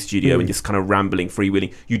into a news studio and just kind of rambling,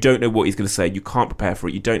 freewheeling. You don't know what he's going to say. You can't prepare for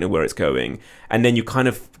it. You don't know where it's going. And then you kind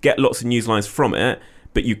of get lots of news lines from it,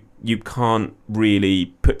 but you can't really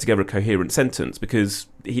put together a coherent sentence, because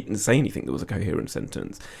he didn't say anything that was a coherent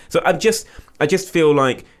sentence. So I just feel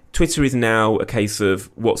like Twitter is now a case of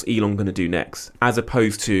what's Elon going to do next, as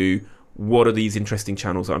opposed to what are these interesting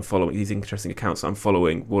channels that I'm following, these interesting accounts that I'm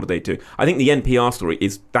following, what do they do? I think the NPR story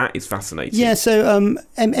is fascinating. Yeah, so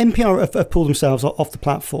NPR have pulled themselves off the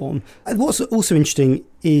platform. And what's also interesting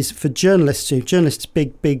is for journalists,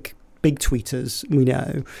 big tweeters we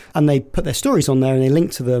know, and they put their stories on there and they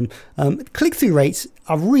link to them. Click-through rates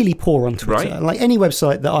are really poor on Twitter. Right. Like any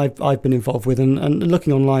website that I've been involved with, and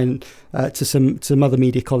looking online to some other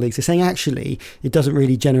media colleagues, they're saying actually it doesn't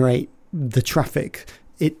really generate the traffic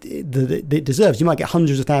it deserves. You might get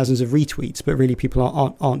hundreds of thousands of retweets, but really people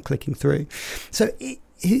aren't clicking through. So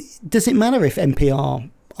does it matter if NPR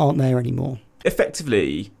aren't there anymore?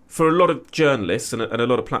 Effectively, for a lot of journalists and a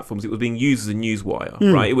lot of platforms, it was being used as a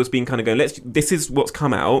newswire, right? It was being kind of going, this is what's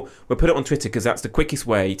come out, we'll put it on Twitter because that's the quickest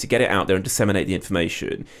way to get it out there and disseminate the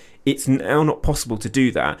information. It's now not possible to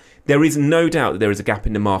do that. There is no doubt that there is a gap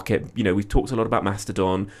in the market. We've talked a lot about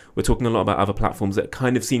Mastodon. We're talking a lot about other platforms that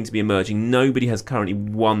kind of seem to be emerging. Nobody has currently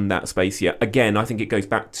won that space yet. Again, I think it goes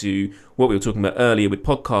back to what we were talking about earlier with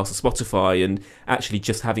podcasts or Spotify, and actually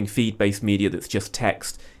just having feed-based media that's just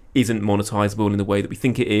text isn't monetizable in the way that we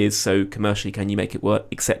think it is. So commercially, can you make it work,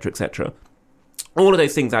 etc., etc. All of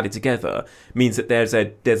those things added together means that there's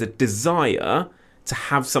a desire to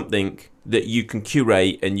have something that you can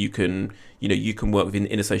curate and you can work within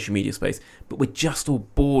in a social media space. But we're just all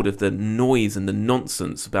bored of the noise and the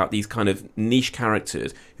nonsense about these kind of niche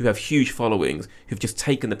characters who have huge followings, who've just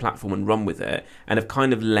taken the platform and run with it, and have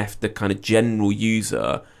kind of left the kind of general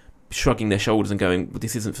user shrugging their shoulders and going, well,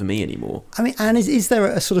 this isn't for me anymore. I mean, and is there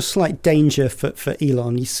a sort of slight danger for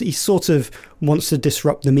Elon? He sort of wants to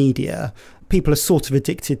disrupt the media. People are sort of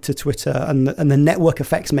addicted to Twitter, and the network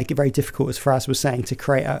effects make it very difficult, as Faraz was saying, to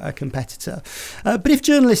create a competitor. But if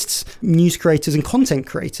journalists, news creators and content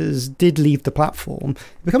creators did leave the platform,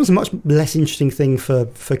 it becomes a much less interesting thing for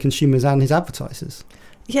consumers and his advertisers.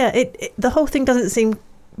 Yeah, the whole thing doesn't seem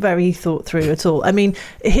very thought through at all. I mean,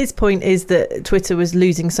 his point is that Twitter was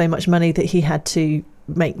losing so much money that he had to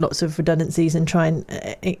make lots of redundancies and try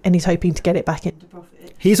and he's hoping to get it back into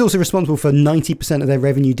profit. He's also responsible for 90% of their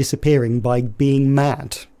revenue disappearing by being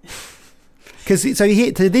mad. Because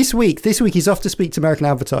this week he's off to speak to American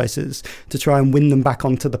advertisers to try and win them back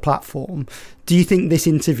onto the platform. Do you think this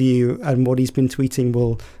interview and what he's been tweeting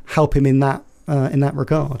will help him in that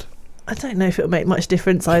regard? I don't know if it'll make much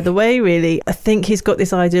difference either way, really. I think he's got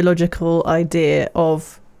this ideological idea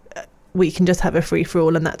of we can just have a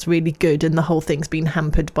free-for-all and that's really good, and the whole thing's been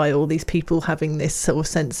hampered by all these people having this sort of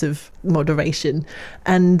sense of moderation.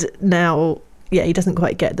 And now, he doesn't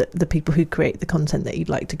quite get that the people who create the content that he'd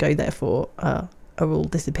like to go there for are all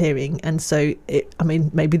disappearing. And so,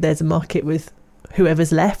 maybe there's a market with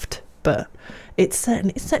whoever's left, but it's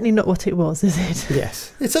certainly not what it was, is it?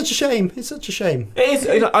 Yes. It's such a shame. It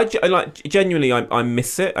is. I genuinely, I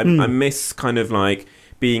miss it. I miss kind of like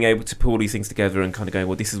being able to pull these things together and kind of going,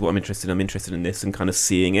 well, this is what I'm interested in this, and kind of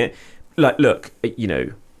seeing it. Like, look,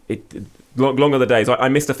 long are the days. I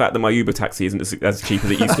miss the fact that my Uber taxi isn't as cheap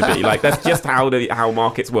as it used to be. Like, that's just how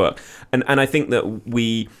markets work. And I think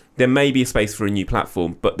that there may be a space for a new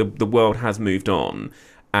platform, but the world has moved on,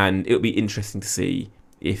 and it'll be interesting to see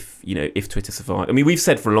if Twitter survives. I mean, we've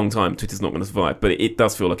said for a long time Twitter's not going to survive, but it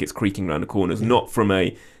does feel like it's creaking around the corners, not from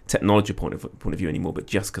a technology point of view anymore, but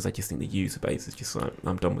just because I just think the user base is just like,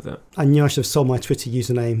 I'm done with it. I knew I should have sold my Twitter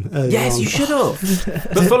username earlier. Yes, you should have.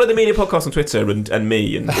 But follow the Media Podcast on Twitter and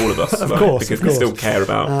me and all of us, of course, because we still care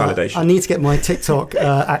about validation. I need to get my TikTok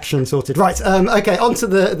action sorted. Right, okay, on to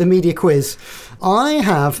the media quiz. I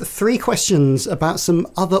have 3 questions about some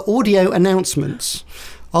other audio announcements.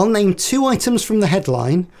 I'll name 2 items from the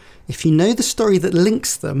headline. If you know the story that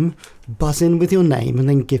links them, buzz in with your name and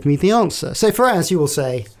then give me the answer. So Faraz, you will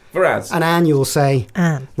say... Faraz. And Anne, you will say...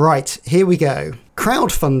 Anne. Right, here we go.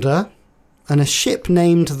 Crowdfunder and a ship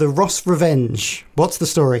named the Ross Revenge. What's the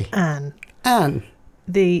story? Anne.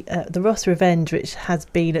 The Ross Revenge, which has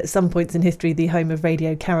been at some points in history the home of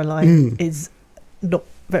Radio Caroline, is not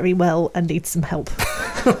very well and needs some help.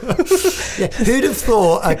 Who'd have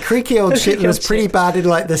thought a creaky old ship that was pretty bad in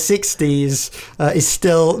like the 60s is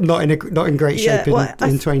still not in great shape in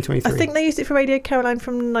 2023? I think they used it for Radio Caroline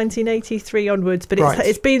from 1983 onwards, but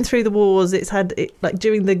it's been through the wars. It's had it like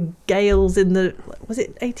during the gales in was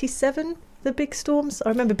it 87? The big storms. I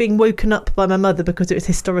remember being woken up by my mother because it was a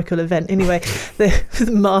historical event. Anyway, the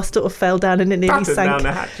mast sort of fell down and it nearly sank. Down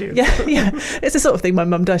the hatches. Yeah. It's the sort of thing my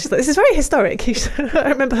mum does. She's like, this is very historic. I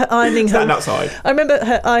remember her ironing outside. I remember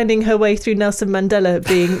her ironing her way through Nelson Mandela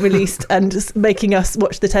being released and making us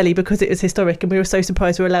watch the telly because it was historic, and we were so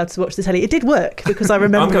surprised we were allowed to watch the telly. It did work because I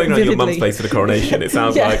remember. I'm going it around your mum's vividly. place for the coronation. It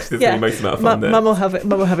sounds like there's the most amount of fun there. Mum will have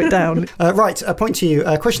it down. Right, a point to you.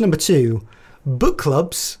 Question number 2: book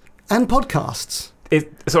clubs and podcasts.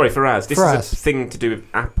 Faraz, this is a thing to do with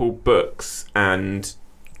Apple Books and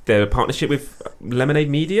their partnership with Lemonade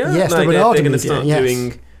Media. Yes, they're going to start yes.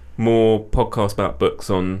 doing more podcasts about books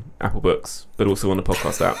on Apple Books, but also on the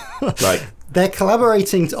podcast app. They're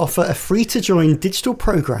collaborating to offer a free-to-join digital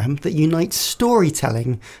program that unites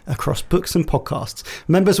storytelling across books and podcasts.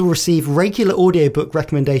 Members will receive regular audiobook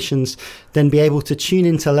recommendations, then be able to tune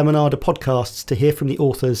into Lemonada podcasts to hear from the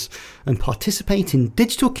authors and participate in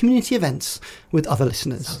digital community events with other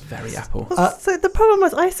listeners. Sounds very Apple. So the problem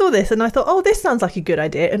was I saw this and I thought, this sounds like a good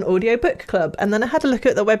idea, an audiobook club. And then I had a look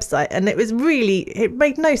at the website and it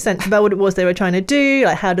made no sense about what it was they were trying to do.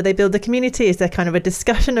 Like, how do they build the community? Is there kind of a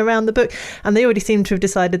discussion around the book? And they already seem to have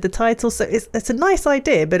decided the title. So it's a nice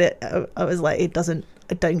idea, but I was like,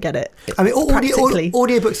 I don't get it. I mean,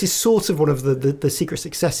 audiobooks is sort of one of the secret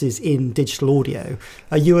successes in digital audio.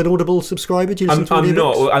 Are you an Audible subscriber? Do you listen to audiobooks? I'm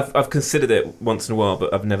not. Well, I've considered it once in a while,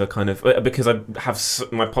 but I've never because I have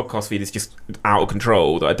my podcast feed is just out of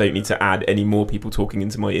control that I don't need to add any more people talking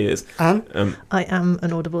into my ears. Anne? I am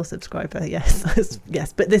an Audible subscriber, yes.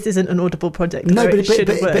 Yes, but this isn't an Audible project. No, but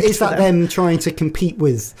is that them trying to compete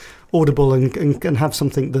with Audible and have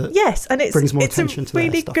something that brings more attention to their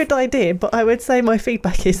stuff? It's a really good idea, but I would say my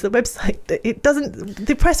feedback is the website,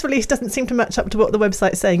 the press release doesn't seem to match up to what the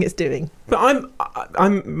website's saying it's doing. But I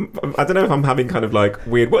don't know if I'm having kind of like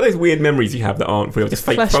weird, what are those weird memories you have that aren't real, just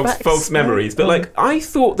fake false memories. But like, I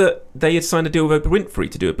thought that they had signed a deal with Oprah Winfrey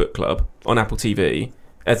to do a book club on Apple TV.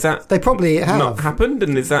 Has that they probably have not happened,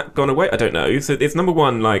 and has that gone away? I don't know. So it's number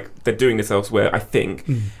one, like they're doing this elsewhere, I think.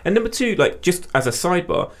 And number two, like just as a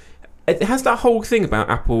sidebar, has that whole thing about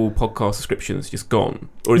Apple podcast subscriptions just gone,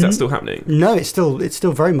 or is that still happening? No, it's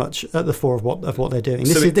still very much at the fore of what they're doing.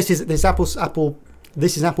 This is Apple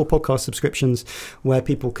This is Apple Podcast subscriptions, where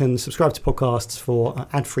people can subscribe to podcasts for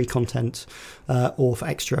ad-free content or for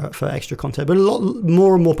extra content. But a lot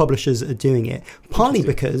more and more publishers are doing it, partly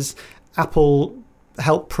because Apple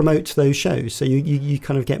help promote those shows. So you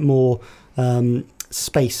kind of get more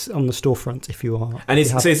space on the storefront if you are. And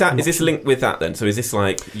is this linked with that then? So is this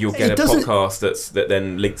like you'll get a podcast that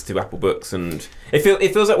then links to Apple Books, and it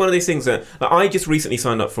feels like one of these things that I just recently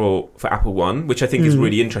signed up for Apple One, which I think is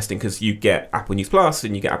really interesting because you get Apple News Plus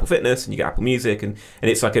and you get Apple Fitness and you get Apple Music, and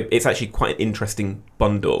it's like it's actually quite an interesting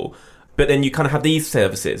bundle. But then you kind of have these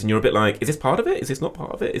services, and you're a bit like, is this part of it? Is this not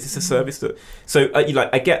part of it? Is this a service that... So,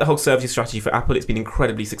 I get the whole services strategy for Apple. It's been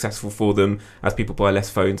incredibly successful for them as people buy less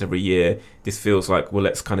phones every year. This feels like, well,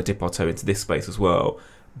 let's kind of dip our toe into this space as well.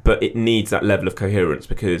 But it needs that level of coherence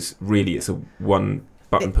because really it's a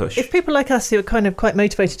one-button push. If people like us who are kind of quite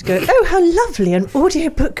motivated to go, oh, how lovely, an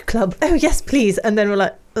audiobook club. Oh, yes, please. And then we're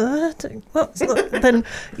like, then,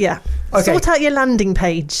 yeah. Okay. Sort out your landing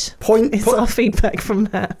page. It's our feedback from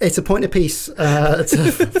that. It's a point apiece for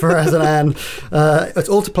us and Anne. It's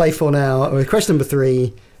all to play for now. With question number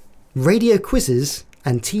 3, radio quizzes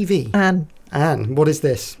and TV. Anne, what is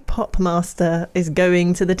this? Popmaster is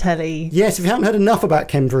going to the telly. Yes, if you haven't heard enough about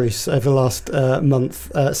Ken Bruce over the last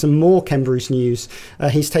month, some more Ken Bruce news.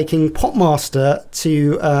 He's taking Popmaster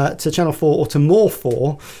to Channel 4 or to More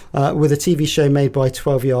 4 with a TV show made by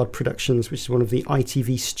 12 Yard Productions, which is one of the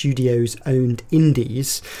ITV Studios owned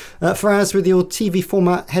indies. Faraz, with your TV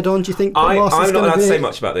format head on, do you think Popmaster's I'm not allowed to say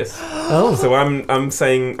much about this. Oh, so I'm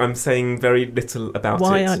saying very little about it.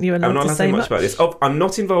 Why aren't you allowed I'm not allowed to say much about this. Oh, I'm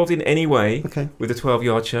not involved in any way with the 12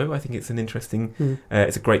 Yard show. I think it's an interesting,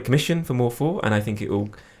 it's a great commission for More 4, and I think it will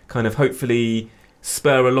kind of hopefully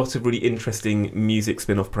spur a lot of really interesting music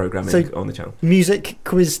spin-off programming on the channel. Music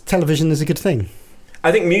quiz television is a good thing.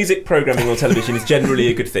 I think music programming on television is generally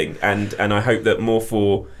a good thing, and I hope that More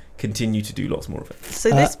 4 continue to do lots more of it. So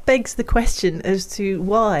this begs the question as to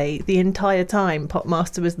why the entire time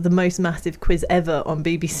Popmaster was the most massive quiz ever on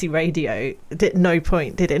BBC Radio. At no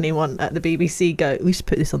point did anyone at the BBC go, we should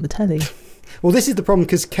put this on the telly. Well, this is the problem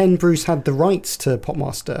because Ken Bruce had the rights to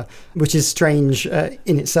Popmaster, which is strange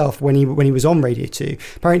in itself when he was on Radio 2.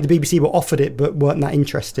 Apparently the BBC were offered it but weren't that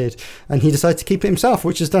interested, and he decided to keep it himself,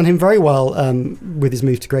 which has done him very well with his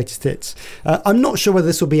move to Greatest Hits. I'm not sure whether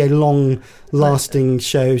this will be a long-lasting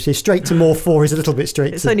show. So straight to More 4 is a little bit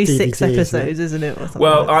straight it's to only DVD, 6 episodes, isn't it?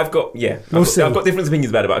 Well, I've got different opinions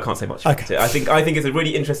about it, but I can't say much about Okay. it. I think it's a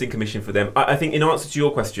really interesting commission for them. I think in answer to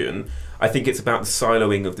your question, I think it's about the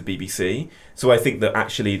siloing of the BBC. So I think that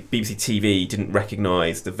actually BBC TV didn't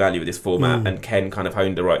recognise the value of this format, and Ken kind of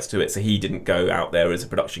honed the rights to it, so he didn't go out there as a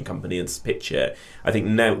production company and pitch it. I think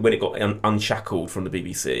now when it got unshackled from the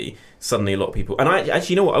BBC, suddenly a lot of people... And I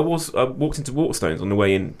actually, you know what, I walked into Waterstones on the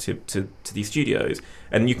way into to these studios,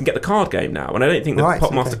 and you can get the card game now, and I don't think the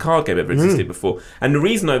Popmaster card game ever existed before. And the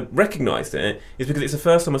reason I recognised it is because it's the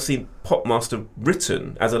first time I've seen Popmaster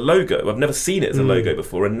written as a logo. I've never seen it as a logo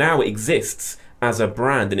before, and now it exists as a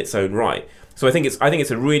brand in its own right. So I think it's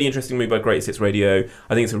a really interesting move by Greatest Hits Radio.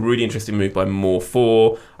 I think it's a really interesting move by More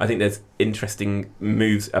 4. I think there's interesting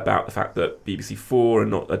moves about the fact that BBC 4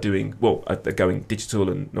 they're going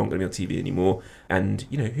digital and not going to be on TV anymore. And,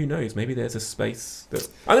 who knows? Maybe there's a space that...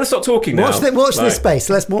 I'm going to stop talking now. Watch this space.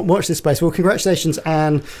 Let's watch this space. Well, congratulations,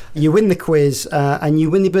 Anne. You win the quiz and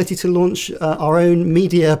you win the ability to launch our own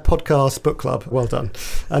media podcast book club. Well done.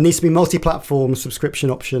 Needs to be multi-platform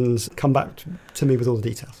subscription options. Come back to me with all the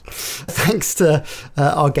details. Thanks to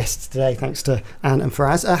our guests today. Thanks to Anne and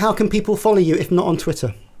Faraz. How can people follow you if not on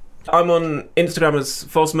Twitter? I'm on Instagram as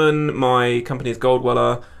Fosman. My company is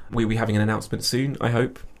Goldweller. We'll be having an announcement soon, I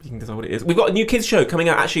hope. You can decide what it is. We've got a new kids show coming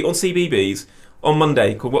out actually on CBeebies on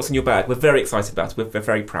Monday called What's in Your Bag. We're very excited about it. We're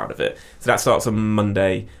very proud of it. So that starts on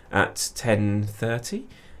Monday at 10:30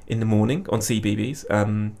 in the morning on CBeebies.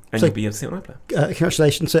 And you'll be able to see it on iPlayer.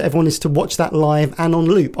 Congratulations. So everyone is to watch that live and on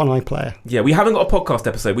loop on iPlayer. Yeah, we haven't got a podcast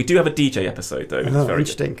episode. We do have a DJ episode, though. It's very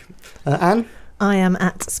interesting. Anne? I am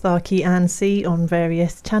at Sparky Ann C on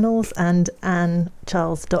various channels, and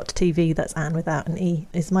AnneCharles.tv, that's Anne without an E,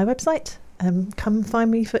 is my website. Come find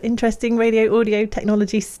me for interesting radio, audio,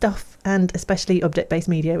 technology stuff, and especially object-based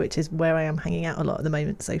media, which is where I am hanging out a lot at the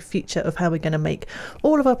moment. So future of how we're going to make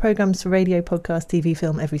all of our programmes for radio, podcast, TV,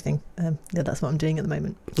 film, everything. That's what I'm doing at the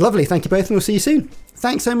moment. Lovely. Thank you both, and we'll see you soon.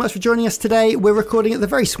 Thanks so much for joining us today. We're recording at the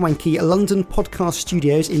very swanky London Podcast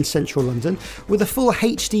Studios in central London with a full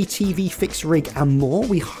HD TV fixed rig and more.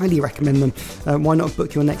 We highly recommend them. Why not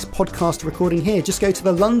book your next podcast recording here? Just go to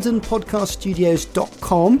the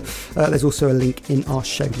londonpodcaststudios.com. There's also also a link in our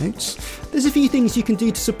show notes. There's a few things you can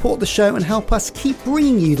do to support the show and help us keep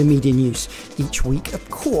bringing you the media news each week. Of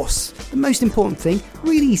course, the most important thing,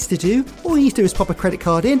 really easy to do, all you need to do is pop a credit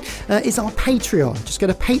card in, is our Patreon. Just go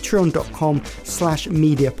to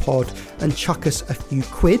patreon.com/mediapod and chuck us a few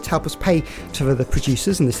quid to help us pay to the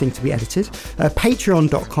producers and this thing to be edited.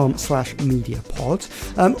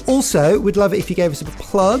 Patreon.com/mediapod. Also, we'd love it if you gave us a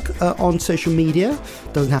plug on social media.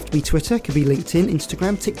 Doesn't have to be Twitter, could be LinkedIn,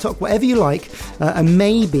 Instagram, TikTok, whatever you like. And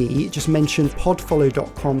maybe just mention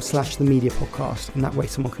podfollow.com/themediapodcast. And that way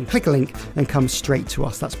someone can click a link and come straight to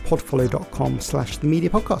us. That's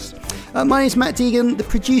podfollow.com/themediapodcast. My name is Matt Deegan. The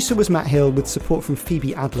producer was Matt Hill with support from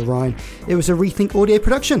Phoebe Adler-Ryan. It was a Rethink Audio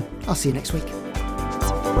production. I'll see you next week.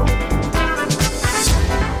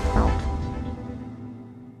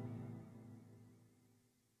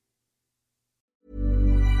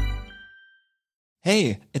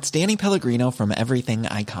 Hey, it's Danny Pellegrino from Everything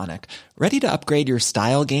Iconic. Ready to upgrade your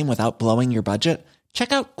style game without blowing your budget?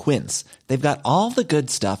 Check out Quince. They've got all the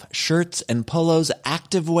good stuff, shirts and polos,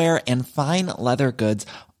 activewear, and fine leather goods,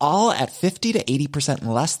 all at 50 to 80%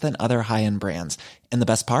 less than other high-end brands. And the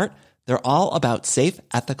best part? They're all about safe,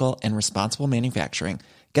 ethical, and responsible manufacturing.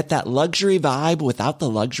 Get that luxury vibe without the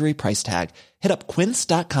luxury price tag. Hit up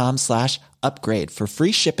quince.com/upgrade for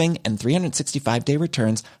free shipping and 365-day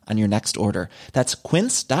returns on your next order. That's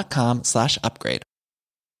quince.com/upgrade.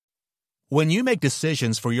 When you make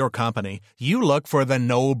decisions for your company, you look for the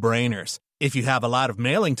no-brainers. If you have a lot of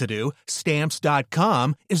mailing to do,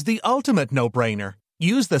 Stamps.com is the ultimate no-brainer.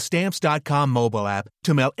 Use the Stamps.com mobile app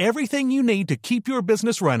to mail everything you need to keep your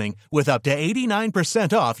business running with up to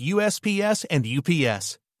 89% off USPS and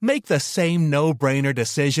UPS. Make the same no-brainer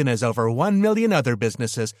decision as over 1 million other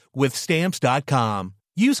businesses with Stamps.com.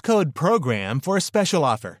 Use code PROGRAM for a special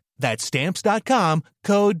offer. That's Stamps.com,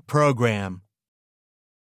 code PROGRAM.